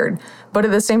are tired. But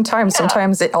at the same time,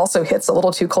 sometimes it also hits a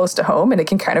little too close to home and it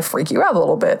can kind of freak you out a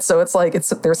little bit. So it's like,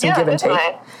 there's some give and take.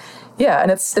 Yeah.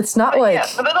 And it's not like. Yeah,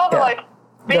 but then also like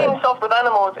being soft with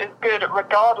animals is good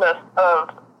regardless of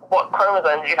what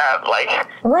chromosomes you have, like,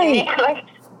 like,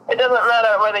 it doesn't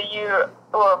matter whether you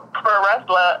are a pro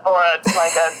wrestler or a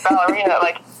ballerina,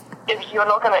 like, if you're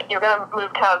gonna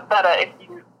move cows better if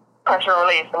you pressure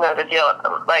release and know to yell at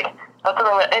them. Like, that's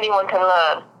something that anyone can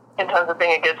learn in terms of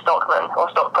being a good stockman or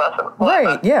stock person.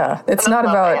 Right, yeah. It's not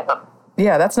about,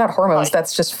 that's not hormones,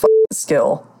 that's just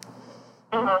skill.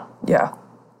 Mm-hmm. Yeah.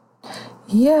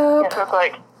 Yeah, so it's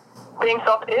like, being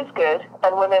soft is good,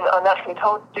 and women are naturally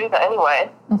told to do that anyway.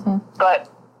 Mm-hmm.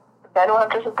 But men will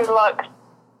have just as good luck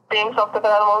being soft with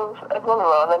animals as women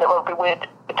will, and then it won't be weird,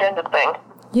 a gendered thing.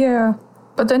 Yeah,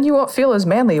 but then you won't feel as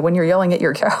manly when you're yelling at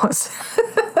your cows.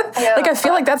 Like, I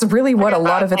feel like that's really what a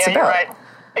lot of it's about. You're right.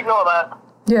 Ignore that.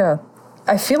 Yeah.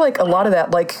 I feel like a lot of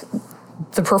that, like,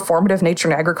 the performative nature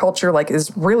in agriculture, like,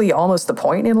 is really almost the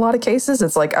point in a lot of cases.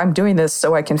 It's like, I'm doing this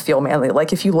so I can feel manly.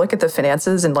 Like, if you look at the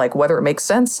finances and like whether it makes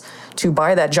sense to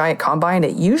buy that giant combine,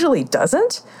 it usually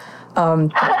doesn't.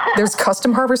 There's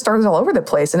custom harvest starters all over the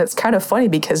place. And it's kind of funny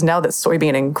because now that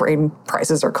soybean and grain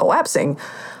prices are collapsing,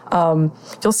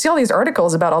 you'll see all these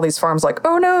articles about all these farms like,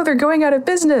 oh no, they're going out of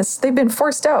business. They've been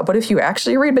forced out. But if you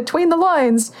actually read between the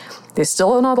lines, they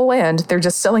still own all the land. They're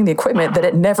just selling the equipment that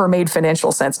it never made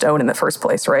financial sense to own in the first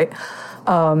place, right?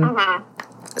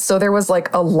 So there was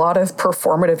like a lot of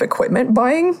performative equipment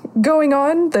buying going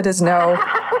on that is now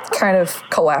kind of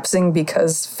collapsing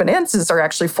because finances are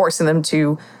actually forcing them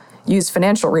to use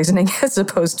financial reasoning as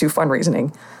opposed to fun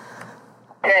reasoning.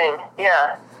 Dang,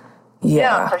 yeah.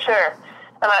 Yeah, for sure.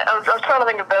 And I was trying to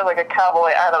think if there's like a Cowboy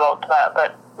analog to that,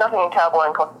 but nothing in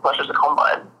Cowboy costs as much as a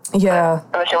combine. Yeah.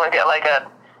 Unless you want to get like a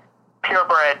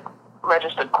purebred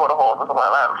registered quarter horse or something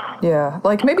like that. Yeah,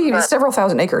 like maybe several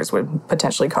thousand acres would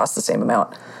potentially cost the same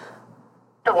amount.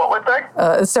 So what would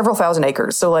there? Several thousand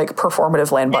acres, so like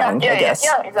performative land buying, I guess.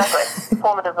 Yeah, exactly.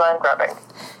 Performative land grabbing.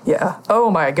 Yeah. Oh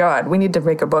my God, we need to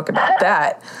make a book about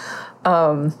that.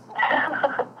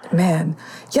 Man,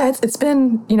 yeah, it's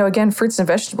been, again, fruits and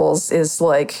vegetables is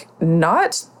like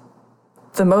not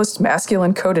the most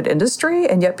masculine coded industry,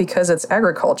 and yet because it's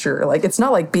agriculture, like it's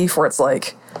not like beef where it's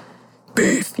like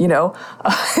beef,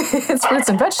 it's fruits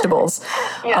and vegetables.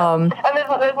 Yeah, and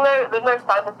there's no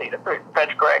fantasy to fruit and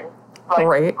veg growing. Like,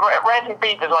 right. Ranching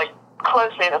beef is like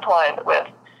closely intertwined with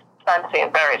fantasy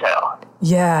and fairy tale.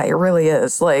 Yeah, it really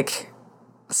is. Like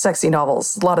sexy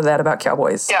novels, a lot of that about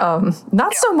cowboys. Yeah.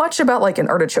 Not so much about like an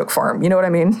artichoke farm, you know what I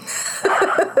mean?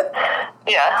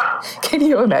 Yeah. Can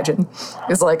you imagine?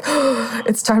 It's like,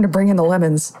 it's time to bring in the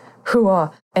lemons.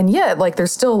 Hoo-ah. And yet, like,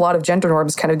 there's still a lot of gender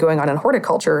norms kind of going on in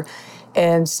horticulture.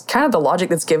 And kind of the logic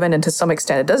that's given, and to some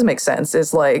extent it does make sense,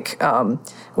 is like, well,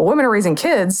 women are raising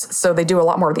kids, so they do a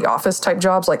lot more of the office type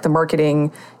jobs, like the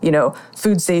marketing,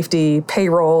 food safety,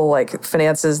 payroll, like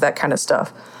finances, that kind of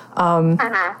stuff.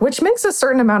 Which makes a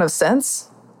certain amount of sense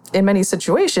in many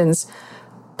situations,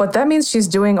 but that means she's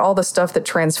doing all the stuff that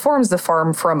transforms the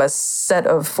farm from a set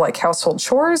of like household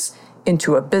chores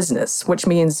into a business, which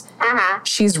means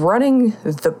she's running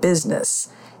the business.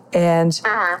 And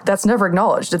that's never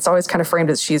acknowledged. It's always kind of framed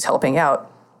as she's helping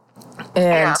out.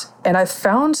 And I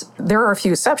found there are a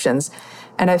few exceptions,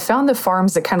 and I found the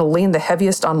farms that kind of lean the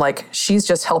heaviest on like she's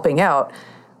just helping out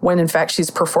when in fact she's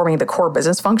performing the core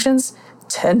business functions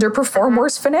tend to perform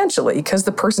worse financially because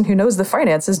the person who knows the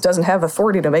finances doesn't have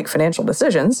authority to make financial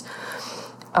decisions.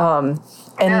 And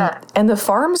the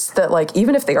farms that like,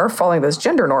 even if they are following those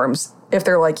gender norms, if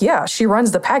they're like, yeah, she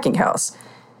runs the packing house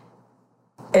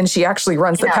and she actually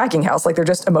runs the packing house, like they're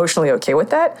just emotionally okay with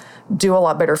that, do a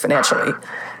lot better financially.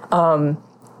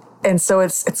 And so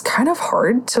it's kind of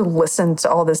hard to listen to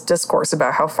all this discourse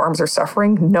about how farms are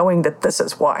suffering, knowing that this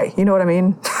is why. You know what I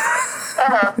mean?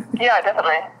 Yeah,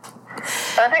 definitely.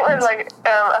 And I think there's like,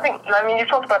 you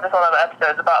talked about this on other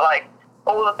episodes about like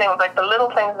all the things, like the little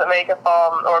things that make a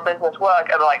farm or a business work,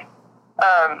 and like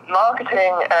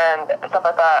marketing and stuff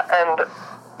like that. And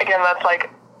again, that's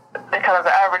like the kind of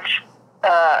the average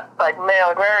like male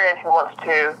agrarian who wants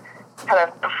to kind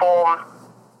of perform,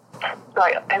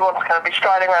 like who wants to kind of be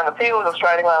striding around the fields or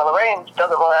striding around the range,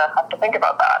 doesn't want to have to think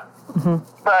about that.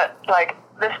 But like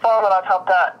this farm that I've helped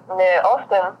at near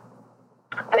Austin,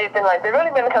 they've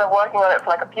only been kind of working on it for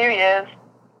like a few years.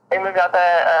 They moved out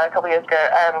there a couple of years ago,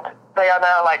 and they are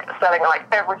now like selling like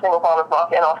every single farmer's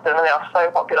market in Austin, and they are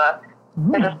so popular.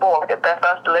 They just bought like their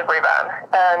first delivery van,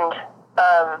 and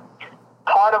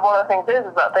part of one of the things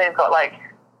is that they've got like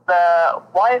the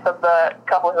wife of the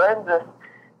couple who owns this.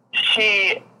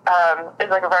 She is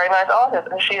like a very nice artist,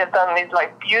 and she has done these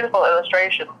like beautiful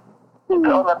illustrations on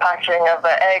the packaging of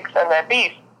their eggs and their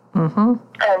beef. And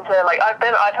so like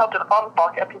I've helped at the farmer's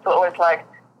market, and people are always like,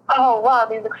 oh wow,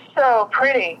 these look so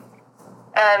pretty,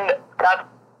 and that's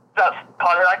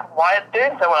part of like why it's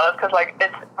doing so well. Is because like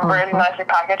it's really nicely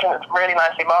packaged and it's really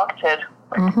nicely marketed.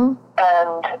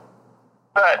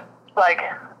 But like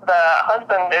the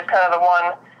husband is kind of the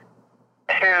one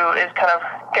who is kind of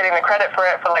getting the credit for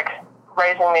it, for like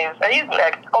raising these. And he's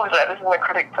like, obviously this isn't a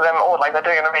critic to them at all. Like they're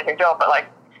doing an amazing job, but like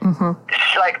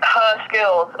like her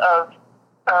skills of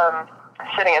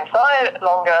sitting inside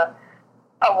longer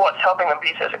are what's helping them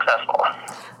be so successful.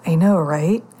 I know,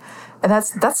 right? And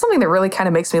that's something that really kind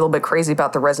of makes me a little bit crazy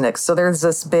about the Resnicks. So there's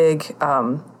this big,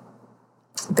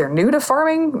 they're new to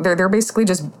farming. They're basically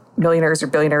just millionaires or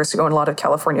billionaires who own a lot of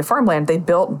California farmland. They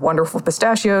built wonderful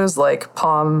pistachios like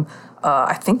Palm.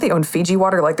 I think they own Fiji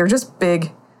water. Like they're just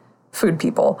big food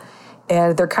people.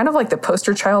 And they're kind of like the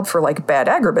poster child for like bad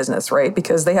agribusiness, right?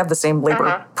 Because they have the same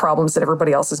labor problems that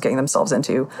everybody else is getting themselves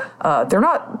into. They're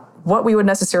not what we would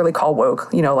necessarily call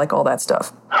woke, like all that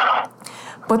stuff.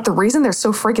 But the reason they're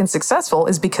so freaking successful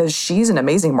is because she's an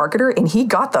amazing marketer and he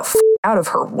got the out of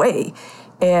her way.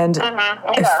 And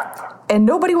and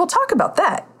nobody will talk about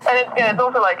that. And it's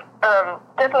also like,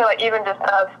 definitely like even just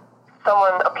as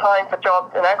someone applying for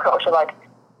jobs in agriculture, like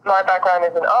my background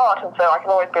is in art, and so I can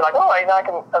always be like, I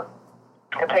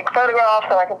can take photographs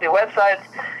and I can do websites.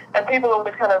 And people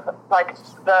always kind of like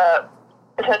the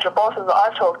potential bosses that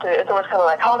I've talked to, it's always kind of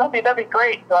like, that'd be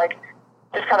great. Like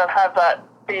just kind of have that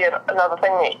be another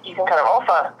thing that you can kind of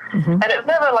offer. And it's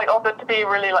never like offered to be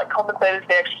really like compensated for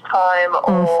the extra time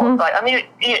or like, I mean,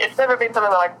 it's never been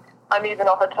something like I'm even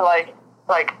offered to like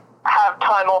have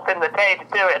time off in the day to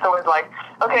do it. It's always like,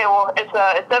 okay, well it's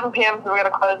 7 p.m. so we're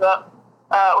going to close up.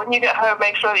 When you get home,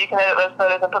 make sure that you can edit those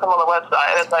photos and put them on the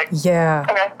website. And it's like,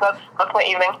 okay, that's my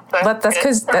evening. So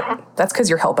that's because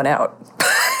you're helping out.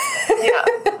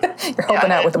 You're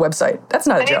helping out with the website. That's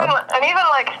not a job. Even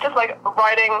like just like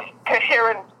writing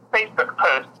coherent Facebook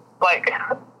posts, like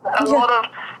a lot of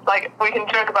like we can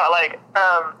joke about like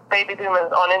baby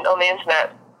boomers on the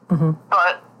internet,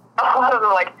 but a lot of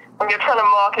them like when you're trying to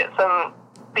market some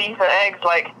beef and eggs,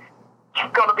 like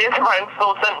you've got to be able to write in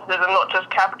full sentences and not just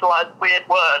capitalize weird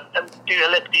words and do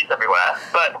ellipses everywhere.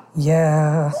 But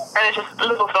and it's just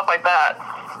little stuff like that.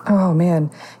 Oh man,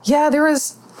 there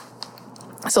is.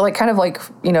 So like kind of like,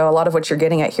 a lot of what you're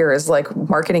getting at here is like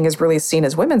marketing is really seen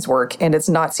as women's work and it's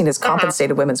not seen as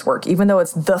compensated women's work, even though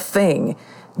it's the thing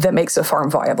that makes a farm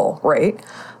viable, right?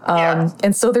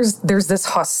 And so there's this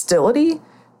hostility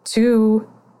to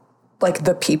like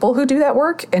the people who do that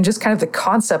work and just kind of the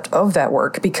concept of that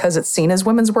work because it's seen as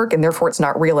women's work and therefore it's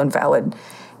not real and valid.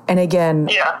 And again,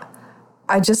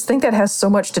 I just think that has so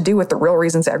much to do with the real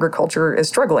reasons agriculture is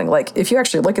struggling. Like, if you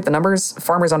actually look at the numbers,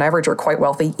 farmers on average are quite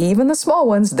wealthy. Even the small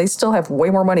ones, they still have way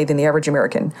more money than the average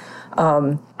American.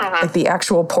 Like the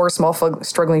actual poor, small,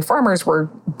 struggling farmers were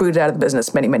booted out of the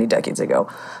business many, many decades ago.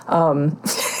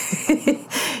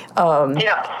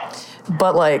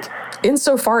 But like,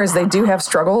 insofar as they do have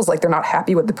struggles, like they're not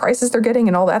happy with the prices they're getting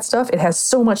and all that stuff, it has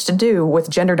so much to do with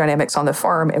gender dynamics on the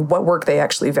farm and what work they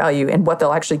actually value and what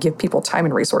they'll actually give people time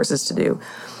and resources to do.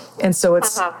 And so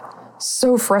it's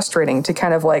so frustrating to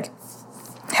kind of like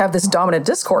have this dominant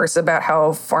discourse about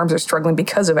how farms are struggling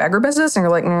because of agribusiness. And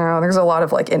you're like, no, there's a lot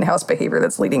of like in-house behavior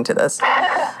that's leading to this. There's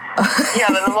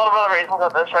a lot of other reasons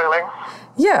that they're struggling.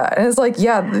 And it's like,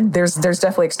 there's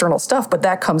definitely external stuff, but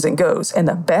that comes and goes. And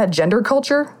the bad gender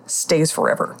culture stays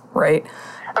forever, right?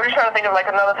 I'm just trying to think of like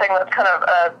another thing that's kind of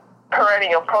a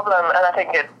perennial problem. And I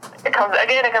think it comes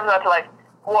down to like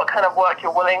what kind of work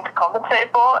you're willing to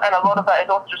compensate for. And a lot of that is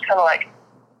also just kind of like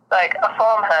a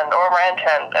farmhand or a ranch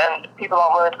hand, and people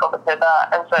aren't willing to compensate that.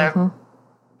 And so,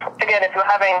 again,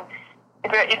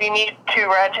 if you need 2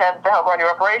 ranch hands to help run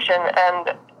your operation,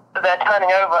 and they're turning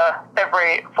over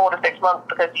every 4 to 6 months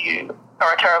because you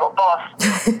are a terrible boss,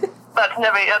 that's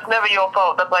never your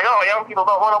fault. That's like, young people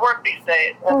don't want to work these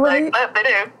days. And it's like, they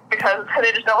do, because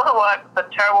they just don't want to work for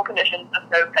terrible conditions and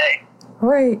no pay.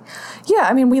 Right. Yeah,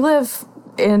 I mean, we live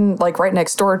in like right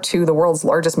next door to the world's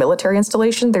largest military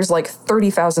installation. There's like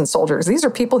 30,000 soldiers. These are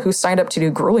people who signed up to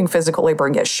do grueling physical labor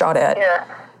and get shot at.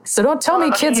 So don't tell me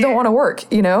kids don't want to work,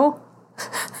 Yeah,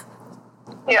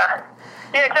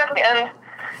 exactly. And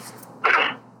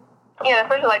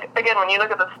especially like, again, when you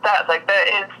look at the stats, like there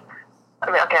is, I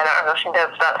don't actually know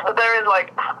the stats, but there is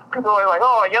like, people are like,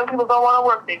 young people don't want to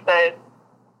work these days.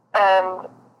 And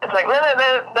it's like, no,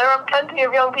 there are plenty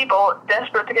of young people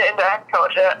desperate to get into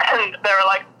agriculture, and there are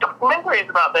like documentaries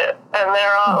about this, and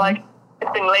there are like, it's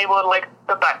been labeled like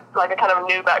a kind of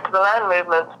new back to the land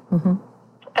movement.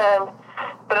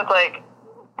 But it's like,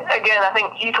 again, I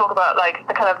think you talk about like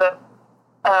the kind of the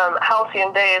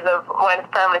halcyon days of when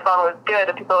family farming was good,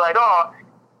 and people are like,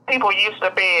 people used to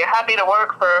be happy to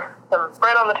work for some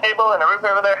bread on the table and a roof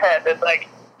over their head. It's like,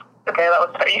 okay,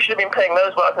 you should have been paying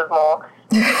those workers more.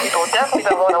 People definitely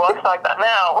don't want to work like that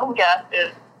now. Gas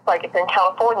is, like, if in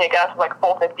California, gas is like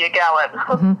 $4.50 a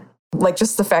gallon. Like,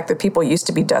 just the fact that people used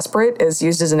to be desperate is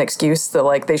used as an excuse that,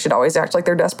 like, they should always act like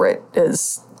they're desperate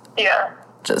is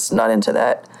just not into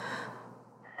that.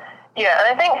 Yeah,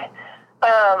 and I think,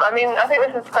 I think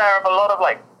this is fair of a lot of,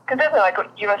 like, because definitely, like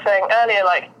what you were saying earlier,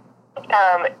 like,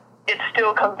 it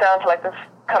still comes down to, like, this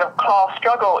kind of class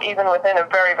struggle, even within a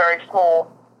very, very small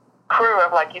crew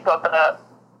of, like, you've got the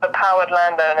powered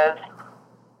landowners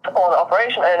or the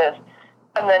operation owners,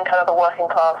 and then kind of the working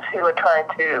class who are trying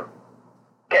to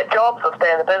get jobs or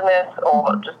stay in the business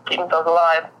or just keep themselves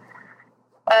alive.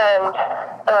 And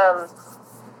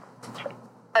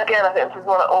again, I think this is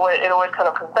one that always kind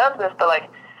of comes down to this, but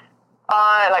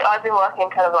I've been working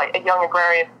in kind of like a young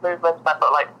agrarian movement, but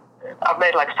like I've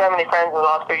made like so many friends in the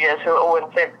last few years who are all in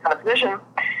the same kind of position,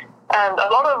 and a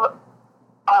lot of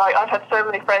I've had so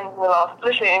many friends in the last,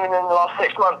 literally even in the last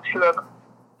 6 months, who have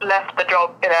left the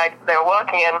job in ag they were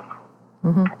working in,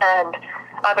 and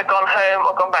either gone home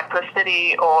or gone back to the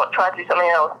city or tried to do something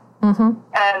else.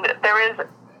 And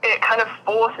it kind of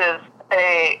forces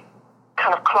a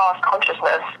kind of class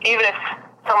consciousness, even if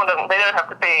they don't have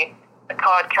to be a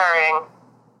card-carrying,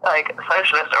 like,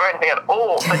 socialist or anything at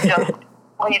all, but just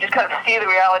when you just kind of see the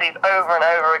realities over and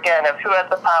over again of who has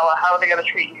the power, how are they going to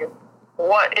treat you,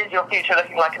 what is your future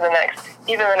looking like in the next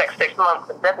 6 months,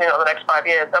 and definitely not the next 5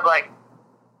 years, of like,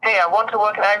 hey, I want to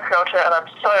work in agriculture, and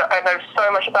I know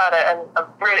so much about it, and I'm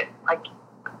really, like,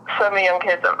 so many young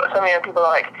people are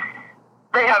like,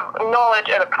 they have knowledge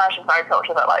and a passion for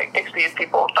agriculture that, like, exceeds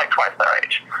people, like, twice their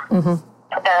age.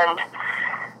 And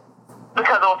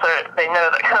because also they know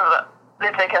that kind of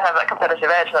if they can have that competitive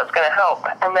edge, that's going to help.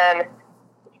 And then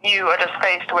you are just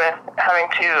faced with having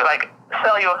to, like,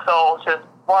 sell your soul to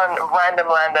one random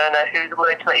landowner who's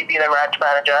willing to let you be their ranch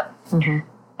manager,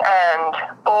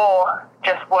 or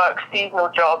just work seasonal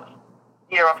jobs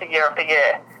year after year after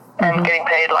year, and getting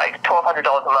paid like $1,200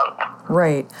 a month.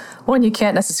 Right. Well, and you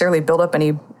can't necessarily build up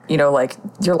any, like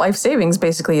your life savings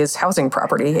basically is housing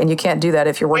property, and you can't do that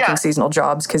if you're working seasonal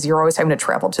jobs because you're always having to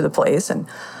travel to the place. And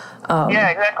yeah,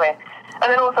 exactly.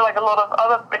 And then also, like, a lot of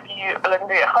other, if you are looking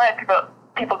to get hired,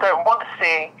 people don't want to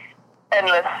see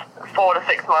endless 4 to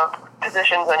 6 month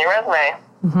positions on your resume.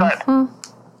 But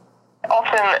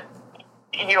often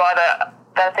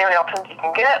that's the only options you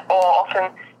can get, or often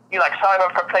you, like, sign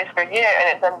up for a place for a year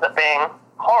and it ends up being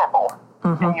horrible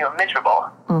and you're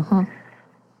miserable.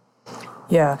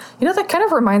 Yeah. That kind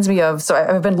of reminds me of, so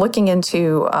I've been looking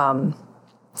into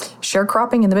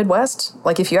sharecropping in the Midwest.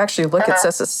 Like, if you actually look at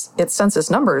census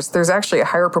numbers, there's actually a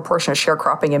higher proportion of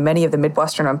sharecropping in many of the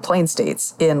Midwestern and Plain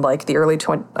states in like the early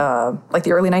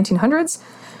 1900s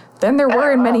than there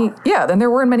were in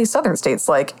many southern states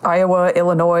like Iowa,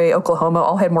 Illinois, Oklahoma.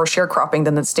 All had more sharecropping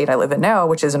than the state I live in now,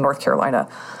 which is in North Carolina,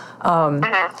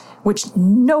 which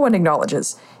no one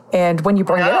acknowledges. And when you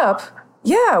bring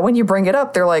it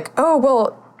up, they're like, oh,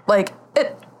 well, like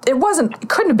it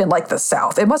couldn't have been like the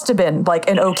South. It must have been like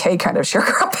an okay kind of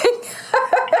sharecropping.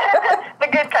 The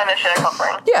good kind of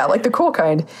sharecropping. Yeah, like the cool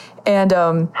kind. And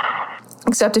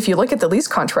except if you look at the lease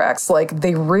contracts, like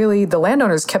the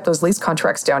landowners kept those lease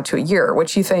contracts down to a year,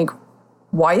 which you think,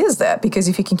 why is that? Because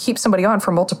if you can keep somebody on for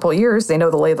multiple years, they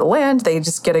know the lay of the land, they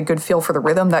just get a good feel for the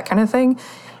rhythm, that kind of thing.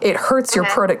 It hurts your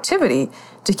productivity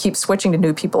to keep switching to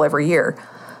new people every year.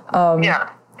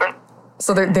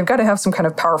 So they've got to have some kind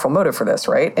of powerful motive for this,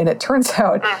 right? And it turns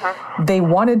out they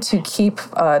wanted to keep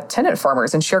tenant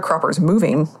farmers and sharecroppers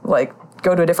moving, like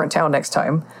go to a different town next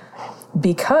time,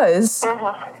 because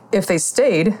if they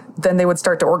stayed, then they would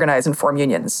start to organize and form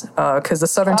unions. Because the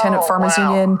Southern Tenant Farmers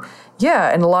Union,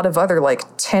 and a lot of other like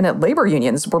tenant labor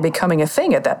unions were becoming a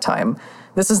thing at that time.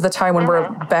 This is the time when we're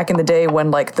back in the day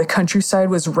when like the countryside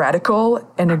was radical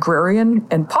and agrarian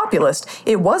and populist.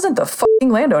 It wasn't the fucking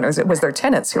landowners, it was their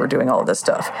tenants who were doing all of this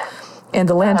stuff. And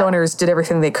the landowners did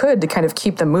everything they could to kind of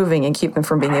keep them moving and keep them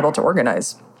from being able to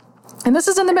organize. And this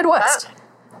is in the Midwest.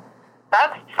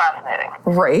 That's fascinating.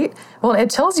 Right. Well, it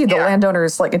tells you the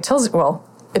landowners, like it tells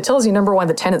you, number one,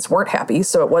 the tenants weren't happy,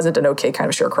 so it wasn't an okay kind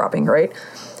of sharecropping, right?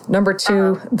 Number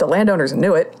two, the landowners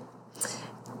knew it.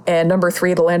 And number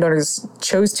three, the landowners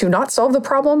chose to not solve the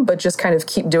problem, but just kind of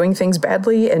keep doing things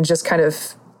badly and just kind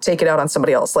of take it out on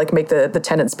somebody else, like make the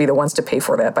tenants be the ones to pay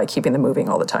for that by keeping them moving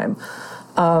all the time.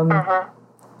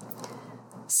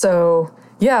 So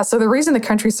the reason the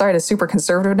countryside is super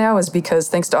conservative now is because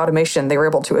thanks to automation, they were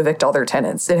able to evict all their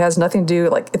tenants. It has nothing to do,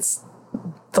 like,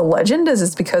 the legend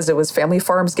is because it was family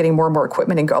farms getting more and more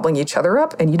equipment and gobbling each other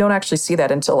up, and you don't actually see that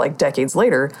until like decades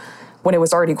later, when it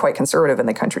was already quite conservative in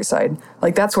the countryside.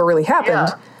 Like, that's what really happened.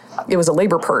 Yeah. It was a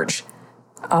labor purge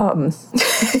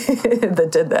that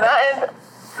did that.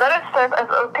 That is so,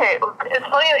 okay. It's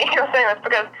funny that you're saying this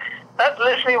because that's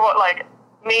literally what, like,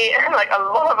 me and, like, a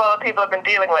lot of other people have been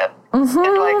dealing with. It's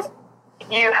like,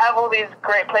 you have all these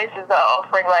great places that are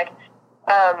offering, like,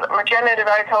 regenerative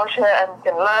agriculture, and you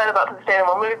can learn about the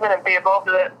sustainable movement and be involved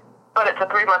with it, but it's a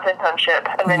 3-month internship,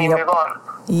 and then you move on.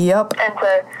 Yep. And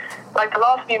so, like, the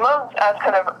last few months, as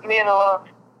kind of me and a lot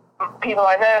of people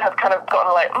I know have kind of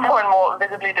gotten, like, more and more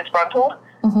visibly disgruntled,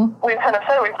 we've kind of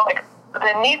said, like,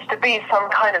 there needs to be some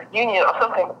kind of union or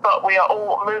something, but we are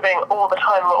all moving all the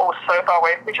time. We're all so far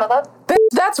away from each other.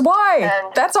 That's why.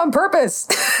 And that's on purpose.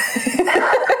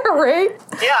 Right?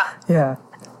 Yeah. Yeah.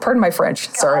 Pardon my French.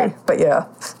 Sorry. But yeah.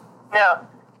 Yeah.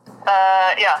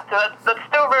 Yeah. So that's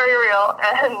still very real,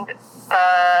 and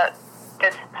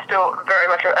it's still very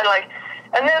much real.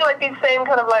 And then like these same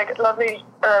kind of like lovely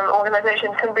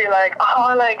organizations can be like,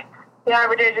 oh, like the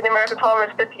average age of the American farmer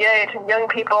is 58, and young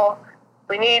people,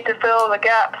 we need to fill the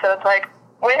gap. So it's like,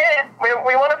 we're here.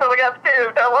 We want to fill the gaps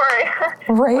too. Don't worry.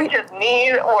 Right. We just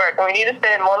need work, and we need to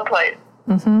stay in one place.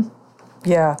 Mm-hmm.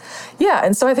 Yeah. Yeah.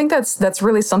 And so I think that's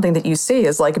really something that you see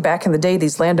is like back in the day,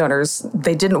 these landowners,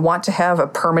 they didn't want to have a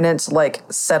permanent, like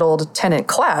settled tenant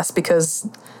class because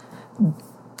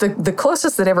the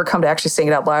closest that ever come to actually saying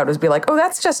it out loud was be like, oh,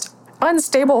 that's just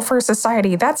unstable for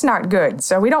society. That's not good.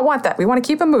 So we don't want that. We want to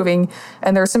keep them moving.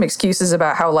 And there are some excuses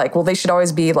about how like, well, they should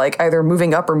always be like either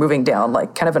moving up or moving down,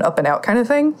 like kind of an up and out kind of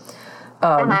thing.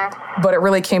 But it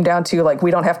really came down to like, we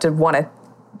don't have to want to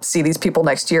see these people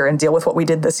next year and deal with what we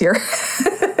did this year.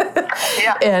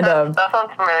 Yeah, and that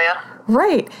sounds familiar.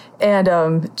 Right.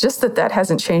 And just that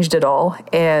hasn't changed at all.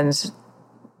 And,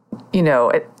 you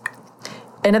know,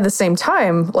 and at the same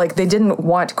time, like they didn't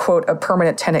want, quote, a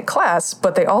permanent tenant class,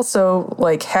 but they also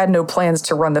like had no plans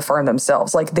to run the farm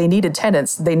themselves. Like they needed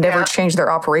tenants. They never changed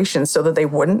their operations so that they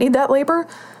wouldn't need that labor.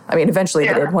 I mean, eventually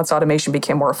they did once automation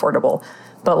became more affordable.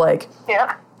 But like,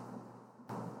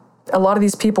 a lot of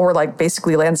these people were like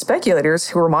basically land speculators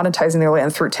who were monetizing their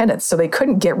land through tenants. So they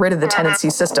couldn't get rid of the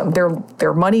tenancy system.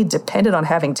 Their money depended on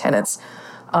having tenants.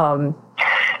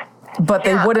 But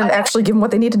they wouldn't actually give them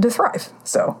what they needed to thrive.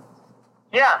 So.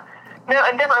 Yeah. No,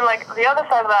 and then I'm like, the other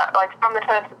side of that, like from the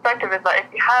tenant's perspective, is like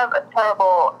if you have a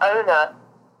terrible owner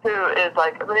who is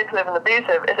like manipulative and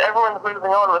abusive, if everyone's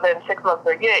moving on within 6 months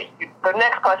or a year, the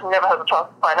next person never has a chance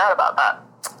to find out about that.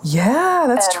 Yeah,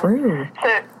 that's true.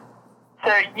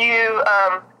 So you,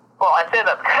 well, I say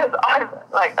that because I'm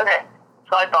like, okay,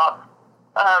 sidebar.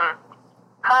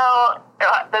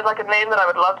 There's like a name that I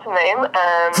would love to name,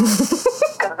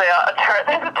 because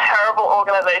there's a terrible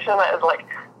organization that is like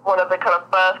one of the kind of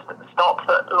first stops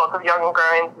that lots of young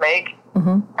Agrarians make,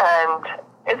 and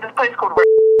it's this place called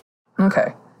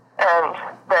Okay. And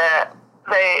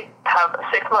they have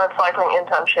 6-month cycling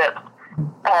internships,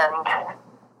 and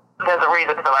there's a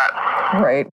reason for that.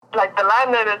 Right. Like the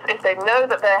landowners, if they know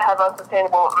that they have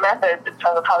unsustainable methods in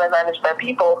terms of how they manage their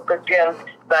people, because again,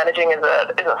 managing is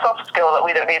a soft skill that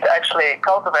we don't need to actually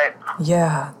cultivate.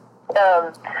 Yeah.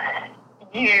 There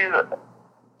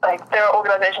are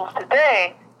organizations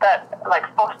today that like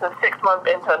foster 6-month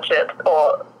internships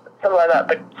or something like that,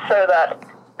 but so that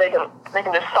they can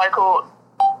just cycle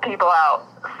people out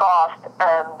fast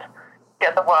and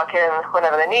get the work in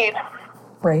whenever they need.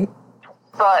 Right.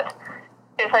 But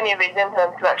if any of these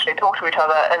interns could actually talk to each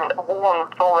other and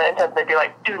warn former interns, they'd be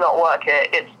like, do not work here.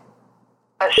 It's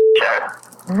a show.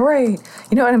 Right.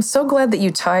 You know, and I'm so glad that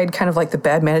you tied kind of like the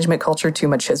bad management culture to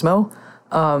machismo.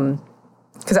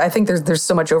 Because I think there's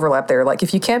so much overlap there. Like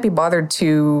if you can't be bothered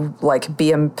to like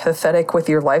be empathetic with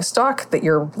your livestock that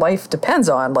your life depends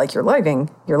on, like your living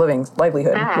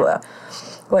livelihood, blah,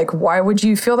 like why would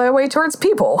you feel that way towards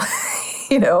people?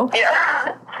 You know?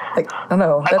 Yeah. Like, I don't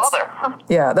know.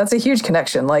 That's a huge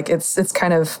connection. Like it's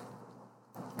kind of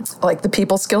like the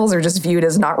people skills are just viewed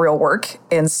as not real work.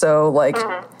 And so like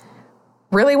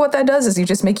really what that does is you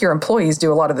just make your employees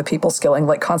do a lot of the people skilling,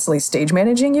 like constantly stage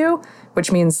managing you,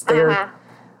 which means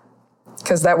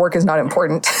because that work is not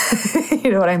important. You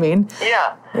know what I mean?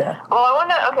 Yeah. Yeah. Well, I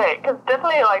wonder, okay, because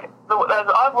definitely like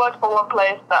I've worked for one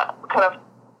place that kind of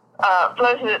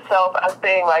floated itself as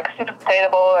being like super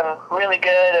sustainable and really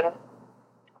good and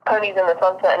ponies in the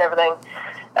sunset and everything.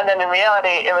 And then in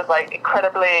reality, it was like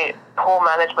incredibly poor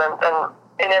management and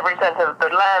in every sense of the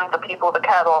land, the people, the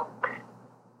cattle.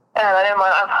 And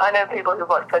I know people who've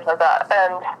worked places like that.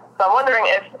 And so I'm wondering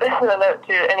if this is a note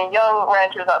to any young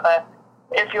ranchers out there,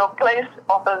 if your place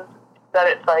offers that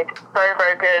it's like very,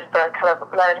 very good for kind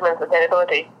of management and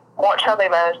sustainability, watch how they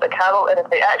manage the cattle and if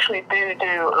they actually do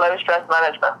low stress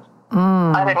management.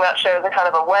 I think that shows a kind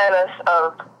of awareness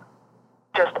of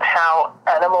just how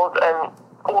animals and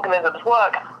organisms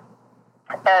work.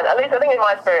 And at least I think in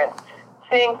my experience,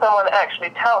 seeing someone actually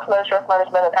tout low stress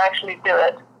management and actually do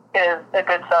it is a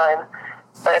good sign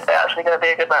that if they're actually going to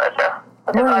be a good manager.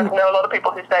 Because I know a lot of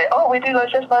people who say, oh, we do low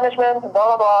stress management and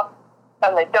blah, blah, blah,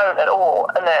 and they don't at all.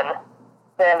 And then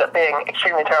they end up being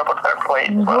extremely terrible to their employees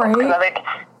as well. Right. Because I think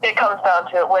it comes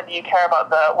down to whether you care about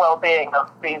the well-being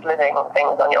of these living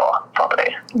things on your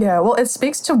property. Yeah, well, it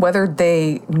speaks to whether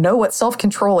they know what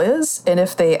self-control is and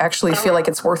if they actually feel like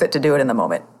it's worth it to do it in the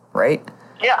moment, right?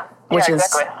 Yeah, Which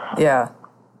exactly. Yeah.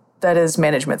 that is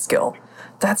management skill.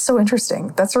 That's so interesting.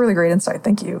 That's a really great insight.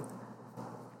 Thank you.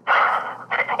 Yeah,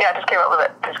 I just came up with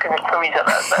it. Just couldn't for me to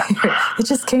that. It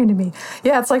just came to me.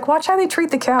 Yeah, it's like, watch how they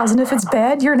treat the cows, and if it's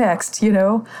bad, you're next, you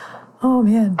know? Oh,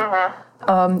 man.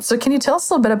 So can you tell us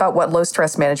a little bit about what low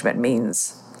stress management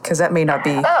means? Because that may not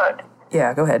be... Oh.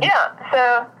 Yeah, go ahead. Yeah,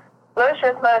 so low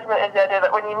stress management is the idea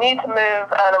that when you need to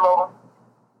move animals,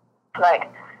 like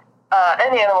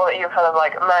any animal that you're kind of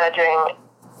like managing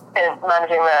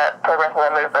their progress and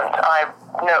their movement. I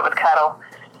know it with cattle,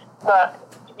 but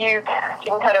you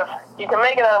can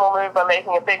make an animal move by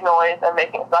making a big noise and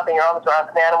slapping your arms around,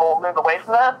 and the animal will move away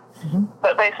from that.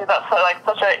 But basically, that's like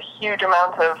such a huge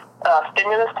amount of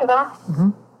stimulus to them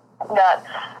that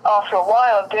after a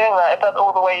while of doing that, if that's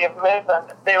all the way you've moved them,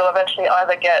 they will eventually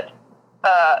either get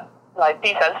like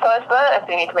desensitized to that, and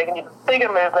so you need to make an even bigger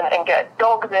movement and get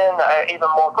dogs in that are even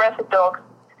more aggressive dogs,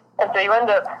 and so you end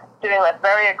up doing like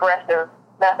very aggressive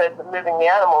methods of moving the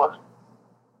animals,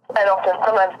 and often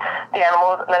sometimes the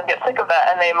animals then get sick of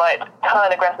that and they might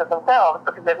turn aggressive themselves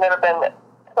because they've never been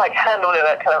like handled in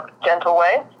a kind of gentle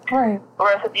way. Right.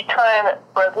 Whereas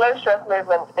low stress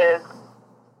movement is,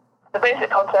 the basic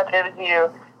concept is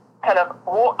you kind of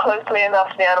walk closely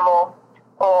enough to the animal,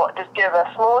 or just give a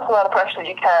smallest amount of pressure that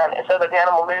you can so that the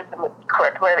animal moves in the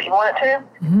correct way that you want it to,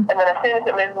 and then as soon as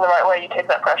it moves in the right way, you take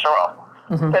that pressure off.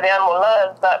 So the animal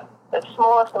learns that the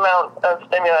smallest amount of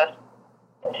stimulus,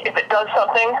 if it does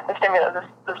something, the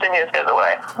stimulus goes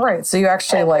away. Right, so you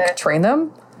actually train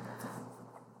them?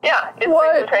 Yeah, it's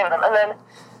basically train them, and then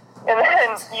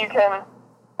as you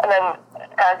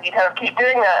kind of keep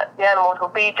doing that, the animals will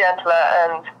be gentler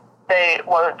and they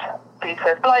won't be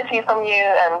so flighty from you,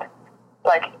 and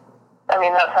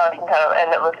that's how you can kind of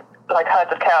end up with like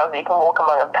herds of cows that you can walk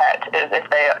among and pet, is if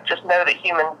they just know that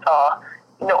humans are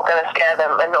not going to scare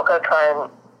them and not going to try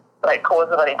and like cause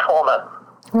them any trauma.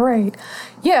 Right.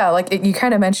 Yeah, like you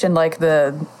kind of mentioned like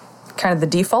the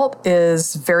default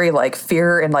is very like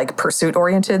fear and like pursuit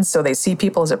oriented, so they see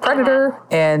people as a predator,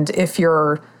 and if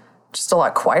you're just a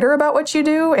lot quieter about what you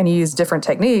do and you use different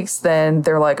techniques, then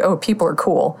they're like, oh, people are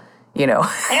cool, you know.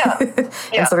 Yeah.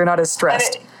 And so they're not as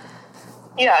stressed.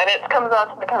 And it comes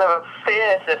out to the kind of a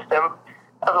fear system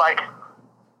of like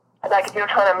if you're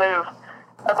trying to move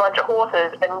a bunch of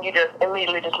horses and you just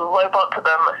immediately just lope up to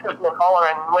them, hooting and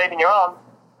hollering and waving your arms,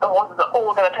 the horses are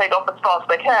all going to take off as fast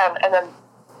as they can, and then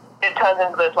it turns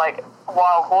into this like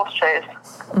wild horse chase.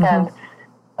 And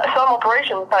some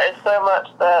operations, that is so much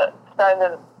the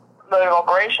standard mode of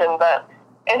operation that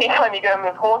anytime you go and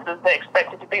move horses, they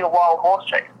expect it to be a wild horse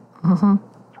chase.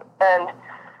 And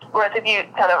whereas if you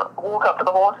kind of walk up to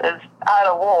the horses at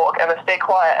a walk and stay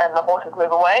quiet and the horses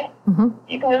move away,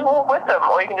 you can just walk with them,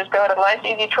 or you can just go at a nice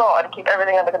easy trot and keep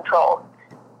everything under control.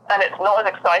 And it's not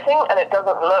as exciting, and it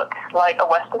doesn't look like a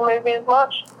Western movie as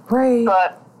much. Right.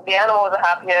 But the animals are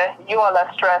happier, you are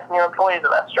less stressed, and your employees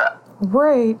are less stressed.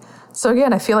 Right. So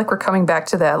again, I feel like we're coming back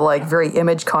to that like very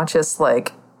image conscious,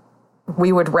 like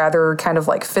we would rather kind of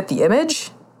like fit the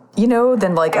image, you know,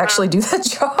 than like actually do that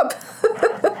job.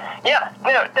 Yeah,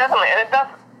 no, definitely. And if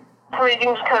that's, for me, you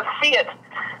can just kind of see it.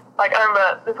 Like, I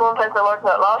remember this one place I worked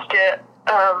at last year,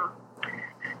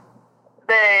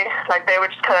 they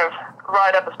would just kind of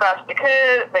ride up as fast as they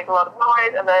could, make a lot of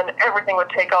noise, and then everything would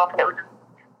take off and it would just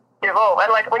evolve.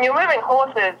 And like, when you're moving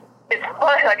horses, it's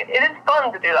fun, like, it is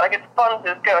fun to do that. Like, it's fun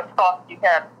to just go as fast as you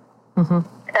can.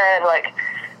 And like,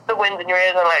 the wind in your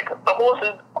ears, and like, the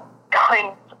horses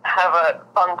kind of have a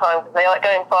fun time because they like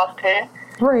going fast too.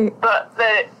 Right. But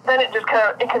then it just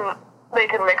kind of, they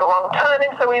can make a wrong turning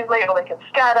so easily, or they can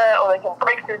scatter, or they can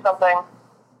break through something,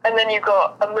 and then you've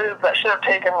got a move that should have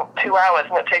taken 2 hours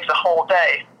and it takes a whole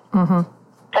day. And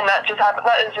that just happened.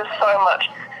 That is just so much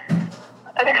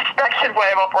an expected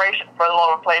way of operation for a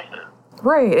lot of places.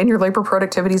 Right, and your labor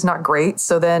productivity is not great,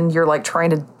 so then you're like trying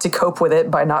to cope with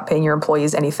it by not paying your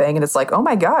employees anything, and it's like, oh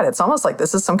my God, it's almost like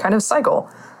this is some kind of cycle.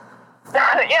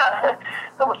 Yeah,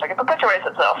 it's almost like it perpetuates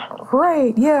itself.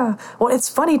 Right, yeah. Well, it's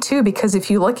funny too, because if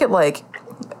you look at like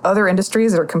other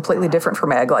industries that are completely different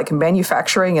from ag, like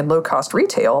manufacturing and low-cost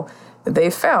retail,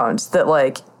 they've found that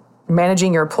like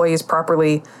managing your employees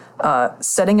properly,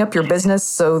 setting up your business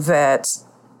so that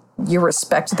you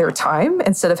respect their time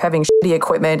instead of having shitty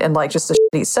equipment and like just a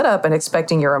shitty setup and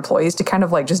expecting your employees to kind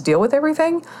of like just deal with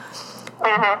everything.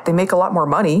 They make a lot more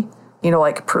money, you know,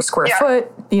 like per square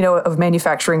foot, you know, of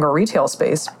manufacturing or retail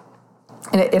space.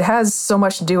 And it has so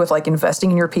much to do with like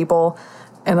investing in your people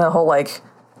and the whole like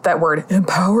that word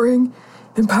empowering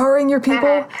your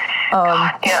people.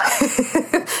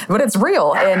 But it's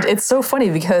real. And it's so funny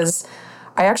because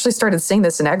I actually started seeing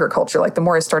this in agriculture. Like the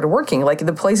more I started working, like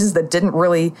the places that didn't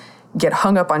really get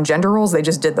hung up on gender roles. They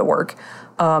just did the work.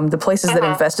 The places that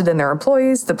invested in their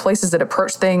employees, the places that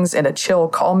approach things in a chill,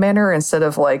 calm manner instead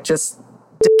of like just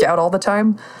dick out all the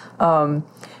time,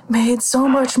 made so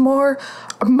much more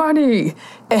money.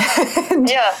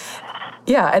 And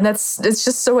and it's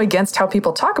just so against how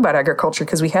people talk about agriculture,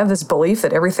 because we have this belief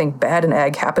that everything bad in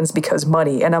ag happens because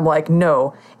money. And I'm like,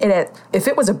 no, if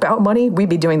it was about money, we'd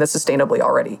be doing this sustainably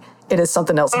already. It is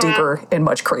something else deeper and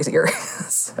much crazier.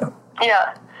 So.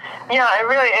 Yeah, it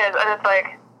really is. And it's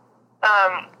like,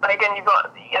 again,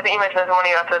 I think you mentioned this in one of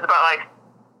your episodes about like,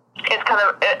 it's kind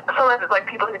of, sometimes it's like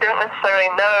people who don't necessarily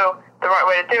know the right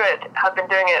way to do it have been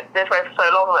doing it this way for so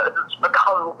long that it's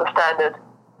become the standard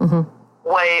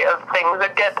way of things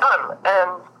that get done.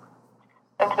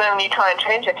 And so then when you try and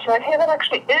change it, you're like, hey, that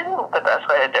actually isn't the best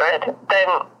way to do it.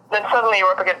 Then suddenly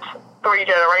you're up against 3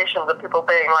 generations of people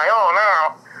being like, oh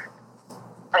no.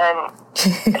 And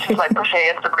it's just like pushing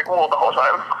against a brick wall the whole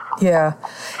time.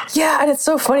 Yeah, and it's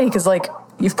so funny because like,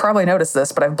 you've probably noticed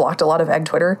this, but I've blocked a lot of ag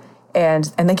Twitter. And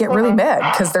they get really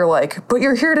mad because they're like, but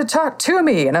you're here to talk to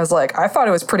me. And I was like, I thought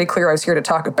it was pretty clear I was here to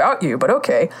talk about you, but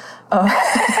okay.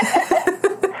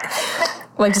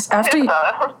 Like just after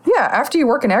you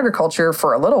work in agriculture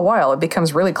for a little while, it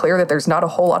becomes really clear that there's not a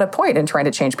whole lot of point in trying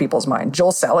to change people's mind.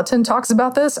 Joel Salatin talks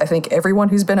about this. I think everyone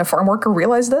who's been a farm worker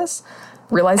realizes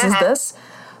this.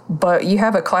 But you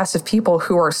have a class of people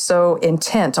who are so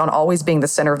intent on always being the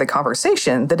center of the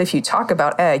conversation that if you talk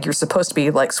about ag, you're supposed to be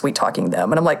like sweet talking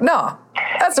them. And I'm like, no,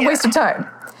 that's a waste of time.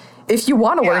 If you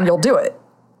want to learn, you'll do it.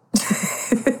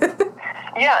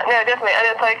 Yeah, no, definitely.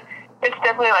 And it's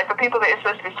definitely like the people that you're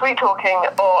supposed to be sweet talking,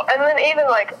 and then even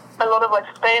like a lot of like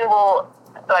sustainable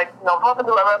like nonprofits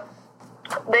or whatever,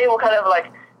 they will kind of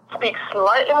like speak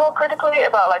slightly more critically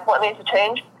about like what needs to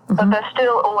change, but they're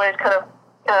still always kind of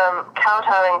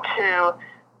kowtowing to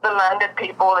the landed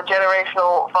people, the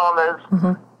generational farmers,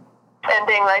 and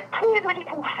being like, please, would you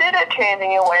consider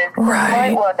changing your ways? Right.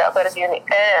 It might work out better for you in the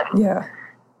end. Yeah.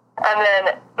 And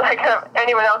then, like, kind of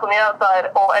anyone else on the outside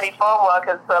or any farm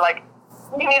workers are like,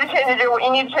 you need to change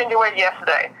your ways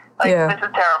yesterday. Like, this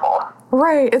is terrible.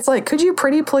 Right. It's like, could you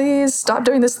pretty please stop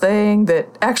doing this thing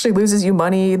that actually loses you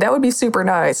money? That would be super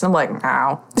nice. And I'm like,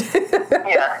 no.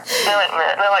 Yeah.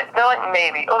 They're like,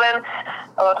 maybe. Well, then,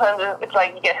 a lot of times it's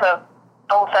like you get kind of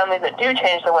old families that do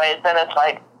change their ways, then it's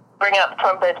like, bring out the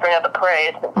trumpets, bring out the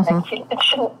parades. Like, it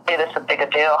shouldn't be this a big a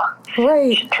deal. Right.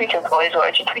 You should treat your employees well.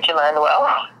 You should treat your land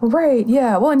well. Right,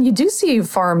 yeah. Well, and you do see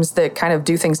farms that kind of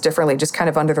do things differently, just kind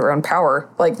of under their own power.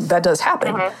 Like, that does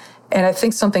happen. And I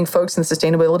think something folks in the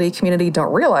sustainability community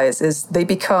don't realize is they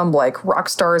become like rock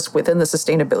stars within the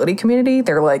sustainability community.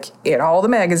 They're like in all the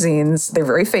magazines. They're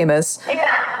very famous.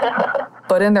 Yeah.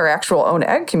 But in their actual own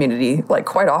ag community, like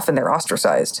quite often they're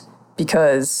ostracized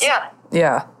because,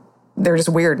 they're just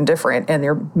weird and different. And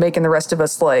they're making the rest of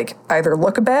us like either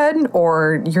look bad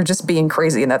or you're just being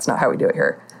crazy. And that's not how we do it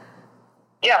here.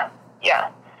 Yeah.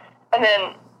 And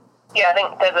then, I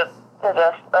think there's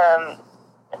a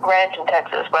ranch in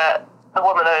Texas where the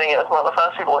woman owning it was one of the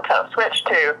first people to kind of switch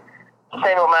to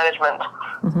sustainable management.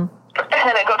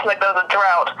 And it got to like there was a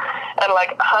drought and like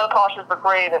her pastures were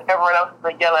green and everyone else's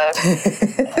were yellow.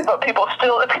 But people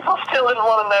still didn't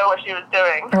want to know what she was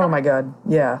doing. Oh my God.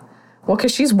 Yeah. Well,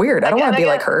 because she's weird. I don't want to be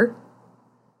like her.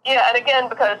 Yeah, and again,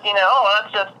 because,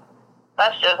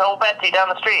 that's just old Betsy down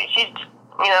the street. She's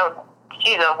a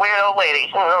weird old lady.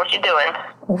 She doesn't know what she's doing.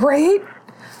 Right?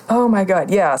 Oh my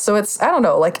God, yeah. So it's, I don't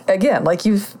know, like, again, like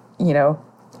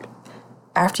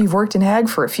after you've worked in ag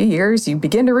for a few years, you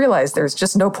begin to realize there's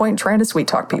just no point in trying to sweet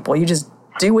talk people. You just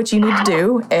do what you need to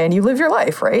do and you live your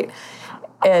life, right?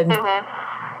 And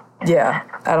yeah,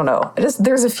 I don't know.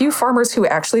 There's a few farmers who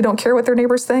actually don't care what their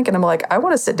neighbors think. And I'm like, I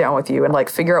want to sit down with you and like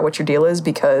figure out what your deal is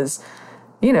because,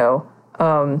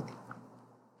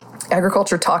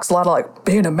 agriculture talks a lot of like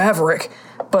being a maverick,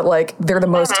 but like they're the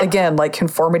most, again, like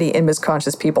conformity and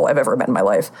misconscious people I've ever met in my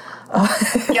life.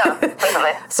 Yeah,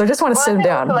 definitely. So I just want to sit them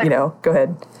down, go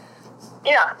ahead.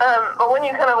 Yeah, but when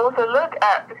you kind of also look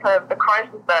at kind of the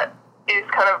crisis that is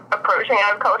kind of approaching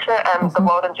agriculture and the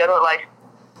world in general, like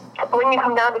when you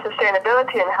come down to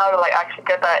sustainability and how to like actually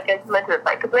get that implemented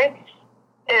effectively,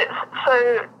 it's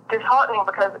so disheartening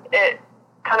because it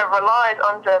kind of relies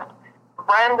on just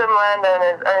random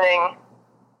landowners owning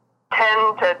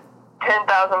 10 to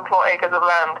 10,000 floor acres of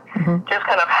land, just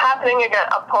kind of happening again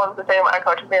upon sustainable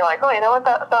agriculture, being like, oh, you know what,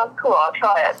 that sounds cool, I'll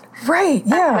try it. Right,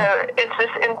 yeah. And so it's this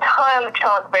entirely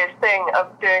chance-based thing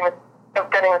of doing this, of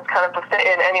getting this kind of to fit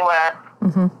in anywhere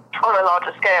on a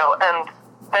larger scale, and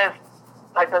there's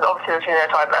obviously no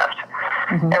time left.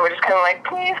 And we're just kind of like,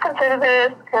 please consider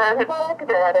this, because it's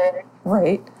better.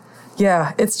 Right.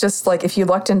 Yeah, it's just like if you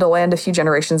lucked into land a few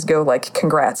generations ago, like,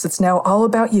 congrats, it's now all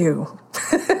about you.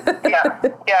 And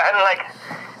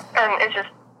it's just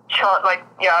like,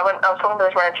 I was talking to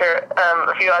this rancher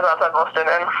a few hours outside Boston,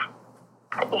 and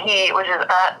he was just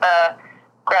at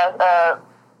a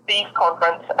beef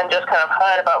conference and just kind of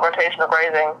heard about rotational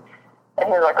grazing, and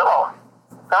he was like, oh,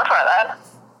 I'll try that.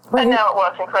 Right. And now it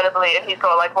works incredibly, and he's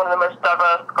got like one of the most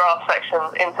diverse grass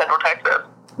sections in Central Texas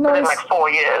within like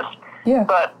 4 years. Yeah.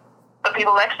 But the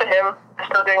people next to him are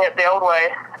still doing it the old way,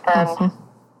 and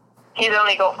he's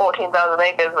only got 14,000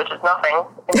 acres, which is nothing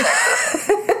in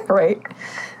Texas. Right.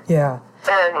 Yeah.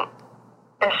 And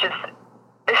it's just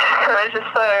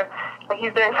so, like,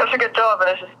 he's doing such a good job,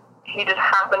 and he just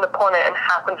happened upon it and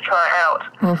happened to try it out.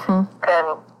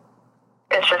 And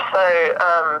it's just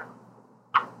so,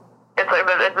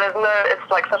 it's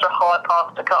like such a hard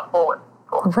path to cut forward.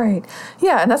 Right.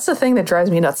 Yeah, and that's the thing that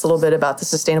drives me nuts a little bit about the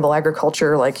sustainable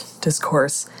agriculture, like,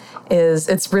 discourse, is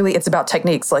it's about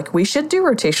techniques. Like, we should do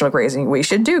rotational grazing, we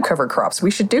should do cover crops,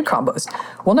 we should do compost.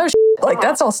 Well, no, like,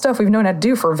 that's all stuff we've known how to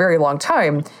do for a very long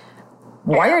time.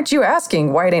 Why aren't you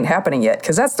asking why it ain't happening yet?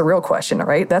 Because that's the real question,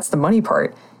 right? That's the money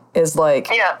part, is like,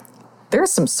 there's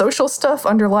some social stuff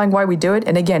underlying why we do it.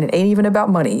 And again, it ain't even about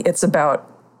money. It's about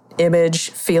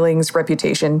image, feelings,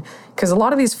 reputation. Because a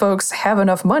lot of these folks have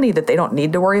enough money that they don't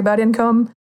need to worry about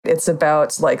income. It's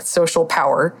about, like, social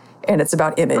power, and it's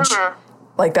about image.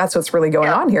 Like, that's what's really going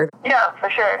on here. Yeah, for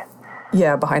sure.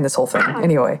 Yeah, behind this whole thing.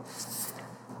 Anyway.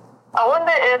 I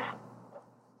wonder if,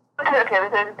 this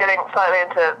is getting slightly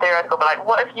into theoretical, but like,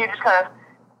 what if you just kind of,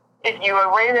 if you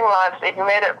were raising livestock, if you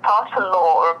made it past a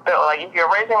law or a bill, like, if you're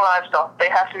raising livestock, they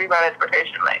have to be managed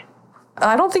rotationally.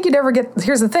 I don't think you'd ever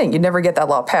here's the thing, you'd never get that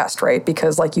law passed, right?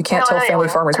 Because, like, you can't tell family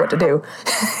farmers what to do.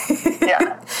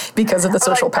 Because of the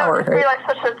social power, right? It would be, like,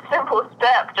 such a simple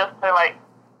step just to, like,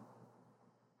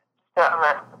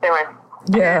 anyway,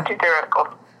 too theoretical.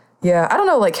 Yeah, I don't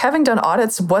know, like, having done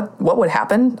audits, what would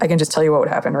happen? I can just tell you what would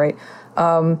happen, right?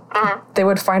 They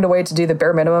would find a way to do the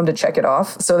bare minimum to check it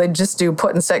off. So they'd just do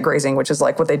put and set grazing, which is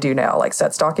like what they do now, like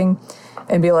set stocking,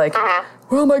 and be like,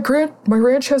 well, my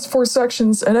ranch has 4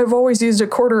 sections, and I've always used a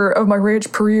quarter of my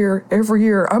ranch per year, every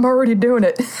year. I'm already doing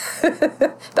it.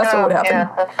 That's what would happen.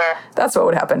 Yeah, that's fair. That's what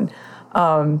would happen.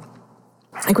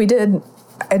 Like,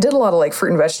 I did a lot of, like,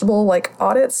 fruit and vegetable, like,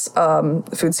 audits,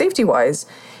 food safety wise,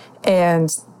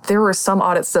 and there were some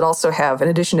audits that also have, in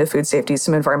addition to food safety,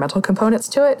 some environmental components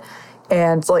to it.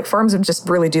 And, like, farms would just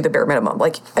really do the bare minimum.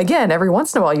 Like, again, every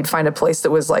once in a while you'd find a place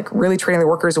that was, like, really treating their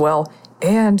workers well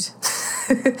and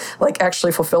like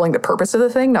actually fulfilling the purpose of the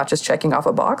thing, not just checking off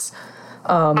a box.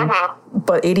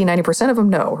 But 80-90% of them,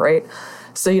 no, right?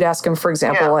 So you'd ask them, for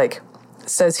example, like, it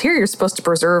says here you're supposed to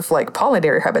preserve, like,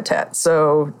 pollinator habitat.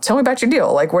 So tell me about your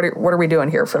deal. Like, what are we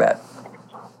doing here for that?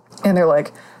 And they're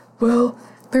like, well,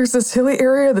 there's this hilly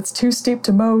area that's too steep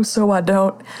to mow, so I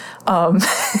don't.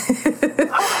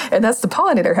 And that's the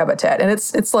pollinator habitat. And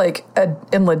it's like an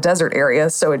inland desert area,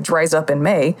 so it dries up in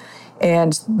May,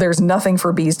 and there's nothing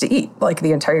for bees to eat, like,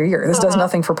 the entire year. This does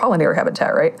nothing for pollinator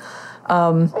habitat, right?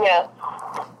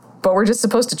 But we're just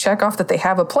supposed to check off that they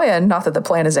have a plan, not that the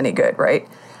plan is any good, right?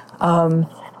 God,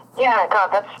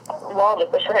 that's wildly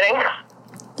frustrating.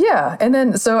 Yeah, and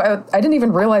then, so I didn't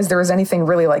even realize there was anything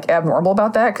really, like, abnormal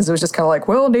about that, because it was just kind of like,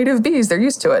 well, native bees, they're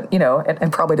used to it, you know,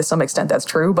 and probably to some extent that's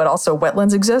true, but also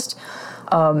wetlands exist,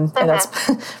 and that's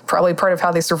probably part of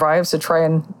how they survive, so try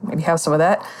and maybe have some of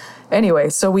that. Anyway,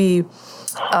 so we,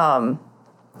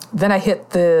 then I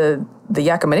hit the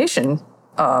Yakima Nation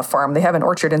farm. They have an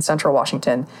orchard in central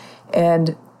Washington,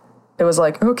 and it was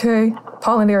like, okay,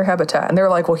 pollinator habitat. And they were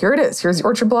like, well, here it is. Here's the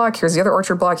orchard block. Here's the other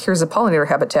orchard block. Here's the pollinator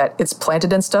habitat. It's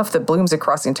planted in stuff that blooms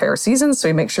across the entire season. So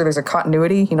you make sure there's a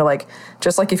continuity, you know, like,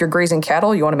 just like if you're grazing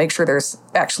cattle, you want to make sure there's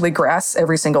actually grass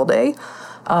every single day.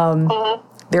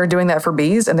 They were doing that for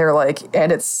bees, and they're like,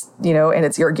 and it's, you know, and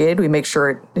it's irrigated. We make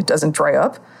sure it doesn't dry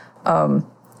up. And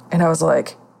I was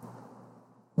like,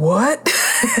 what?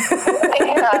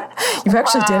 You've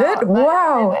actually did it?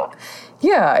 Wow.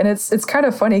 Yeah, and it's kind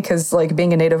of funny because, like,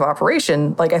 being a native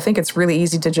operation, like, I think it's really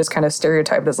easy to just kind of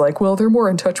stereotype it as like, well, they're more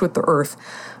in touch with the earth.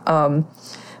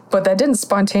 But that didn't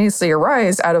spontaneously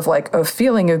arise out of, like, a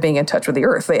feeling of being in touch with the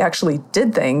earth. They actually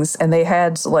did things, and they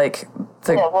had, like,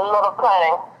 a lot of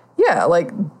planning. Yeah,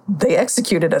 like, they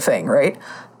executed a thing, right?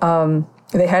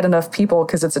 They had enough people,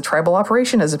 because it's a tribal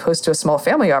operation as opposed to a small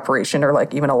family operation or,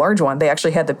 like, even a large one. They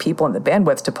actually had the people and the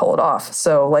bandwidth to pull it off.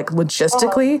 So, like,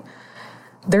 logistically,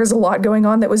 there's a lot going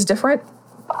on that was different.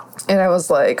 And I was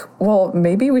like, well,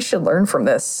 maybe we should learn from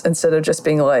this instead of just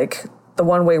being like, the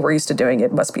one way we're used to doing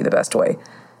it must be the best way.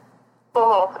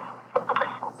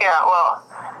 Yeah, well,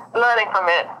 learning from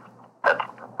it, it's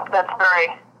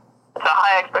a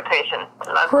high expectation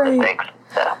to learn from mistakes.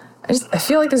 So. I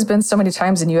feel like there's been so many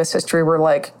times in U.S. history where,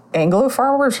 like, Anglo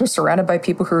farmers were surrounded by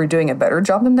people who were doing a better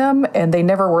job than them, and they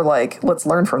never were like, let's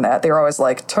learn from that. They were always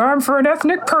like, time for an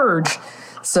ethnic purge.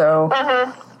 So,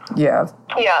 yeah.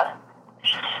 Yeah,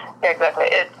 exactly.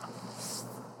 And,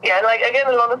 like, again,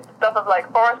 a lot of stuff of,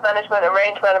 like, forest management and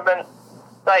range management,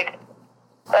 like,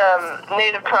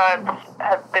 native tribes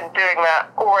have been doing that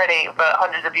already for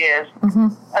hundreds of years.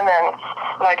 And then,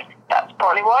 like, that's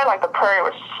probably why, like, the prairie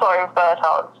was so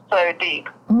fertile, so deep.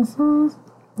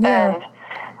 Yeah.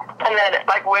 And then,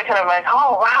 like, we're kind of like,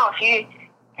 oh, wow, if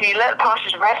you let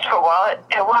pastures rest for a while,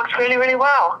 it works really, really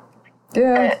well.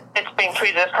 Yeah. It's being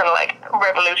treated as kind of, like,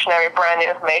 revolutionary, brand new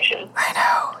information. I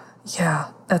know.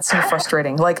 Yeah, that's so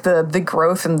frustrating. Like, the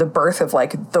growth and the birth of,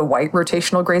 like, the white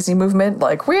rotational grazing movement,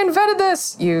 like, we invented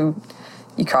this! You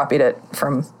copied it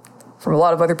from a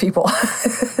lot of other people.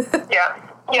 Yeah,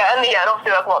 and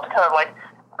obviously that's not to kind of, like,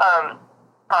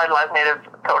 idolize native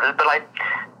cultures, but, like,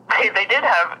 they did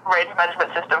have range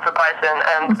management system for bison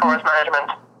and forest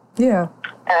management. Yeah.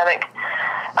 And I think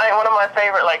one of my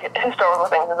favorite, like, historical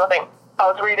things is, I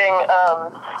was reading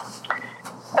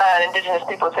an Indigenous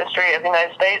Peoples History of the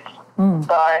United States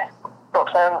by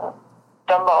Roxanne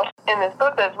Dunbar. In this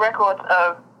book, there's records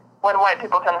of when white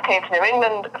people kind of came to New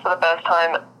England for the first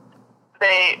time.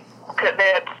 They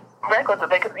had records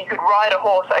that you could ride a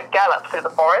horse at gallop through the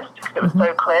forest because it was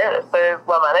so clear, it was so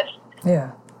well managed.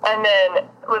 Yeah. And then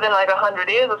within like 100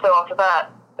 years or so after that,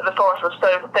 the forest was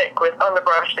so thick with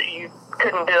underbrush that you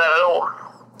couldn't do that at all.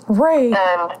 Right.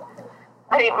 And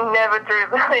they never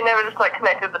just like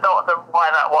connected the dots of why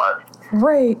that was.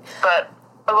 Right. But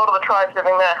a lot of the tribes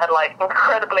living there had like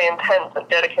incredibly intense and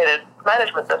dedicated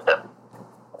management system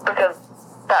because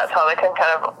that's how they can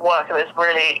kind of work in this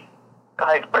really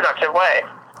like productive way.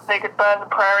 They could burn the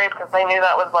prairie because they knew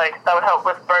that was like that would help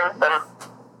with growth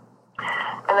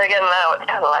and again now it's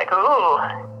kind of like ooh,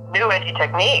 new edgy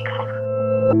techniques.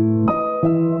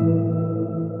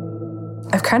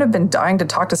 I've kind of been dying to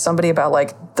talk to somebody about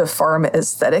like the farm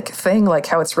aesthetic thing, like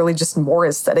how it's really just more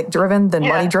aesthetic driven than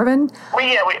money driven.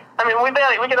 We could have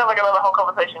like another whole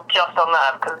conversation just on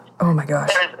that because oh my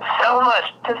gosh, there is so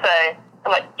much to say.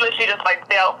 And like literally just like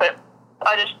the outfit.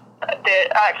 I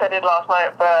did last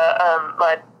night for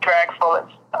my drag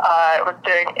performance. It was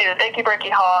Achy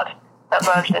Breaky Heart that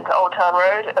merged into Old Town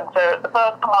Road, and so the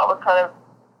first part was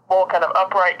more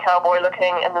upright cowboy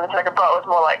looking, and then the second part was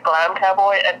more like glam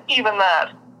cowboy, and even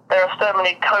that, there are so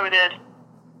many coded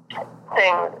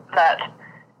things that,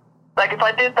 like if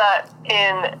I did that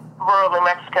in rural New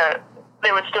Mexico,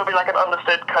 there would still be like an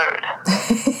understood code.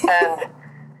 And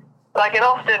like in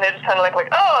Austin, it just kind of like,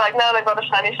 oh, like now they've got a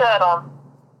shiny shirt on.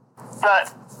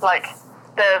 But like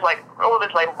there's like all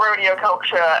this like rodeo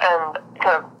culture and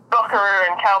kind of buckaroo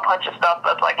and cowpuncher stuff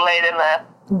that's like laid in there.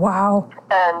 Wow.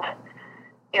 And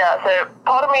yeah, so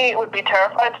part of me would be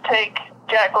terrified to take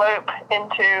Jack Lope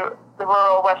into the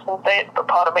rural western states, but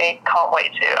part of me can't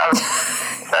wait to.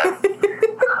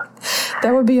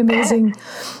 That would be amazing.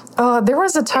 There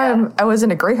was a time I was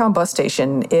in a Greyhound bus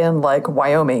station in like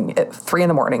Wyoming at 3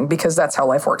 a.m. because that's how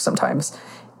life works sometimes.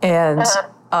 And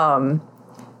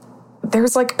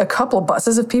there's like a couple of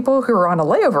buses of people who were on a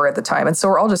layover at the time. And so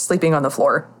we're all just sleeping on the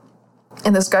floor.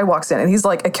 And this guy walks in, and he's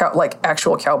like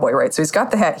actual cowboy, right? So he's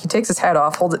got the hat. He takes his hat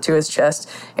off, holds it to his chest,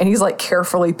 and he's like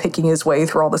carefully picking his way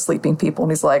through all the sleeping people.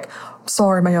 And he's like,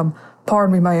 "Sorry, ma'am.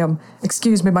 Pardon me, ma'am.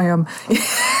 Excuse me, ma'am." And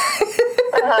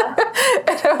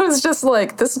I was just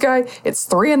like, this guy, it's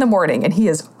 3 a.m, and he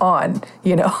is on,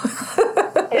 Yeah.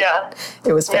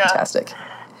 It was fantastic.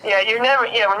 Yeah,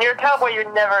 when you're a cowboy,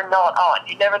 you're never not on.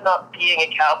 You're never not being a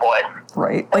cowboy.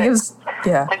 Right. Like it was,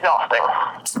 It's exhausting.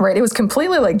 Right. It was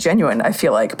completely like genuine, I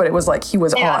feel like, but it was like he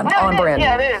was on brand.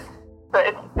 Yeah, it is. But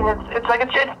it's like, I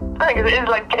think it is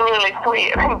like genuinely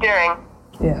sweet and endearing.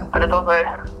 Yeah. But it's also,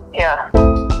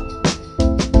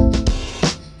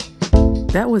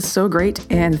 That was so great,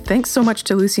 and thanks so much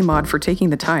to Lucy Maude for taking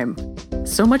the time.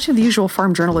 So much of the usual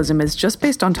farm journalism is just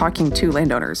based on talking to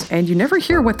landowners, and you never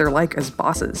hear what they're like as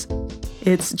bosses.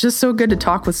 It's just so good to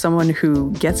talk with someone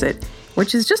who gets it,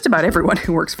 which is just about everyone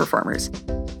who works for farmers.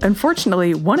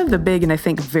 Unfortunately, one of the big and I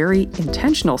think very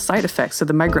intentional side effects of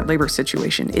the migrant labor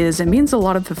situation is it means a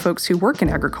lot of the folks who work in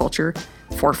agriculture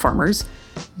for farmers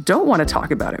don't want to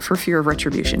talk about it for fear of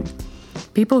retribution.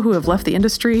 People who have left the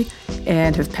industry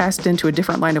and have passed into a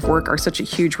different line of work are such a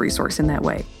huge resource in that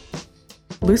way.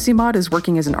 Lucy Maude is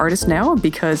working as an artist now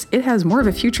because it has more of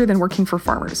a future than working for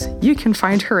farmers. You can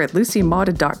find her at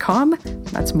lucymaude.com,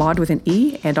 that's Maude with an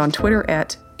E, and on Twitter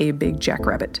at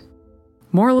 @abigjackrabbit.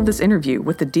 Moral of this interview,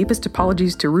 with the deepest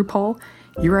apologies to RuPaul,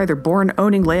 you're either born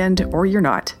owning land or you're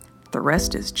not. The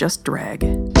rest is just drag.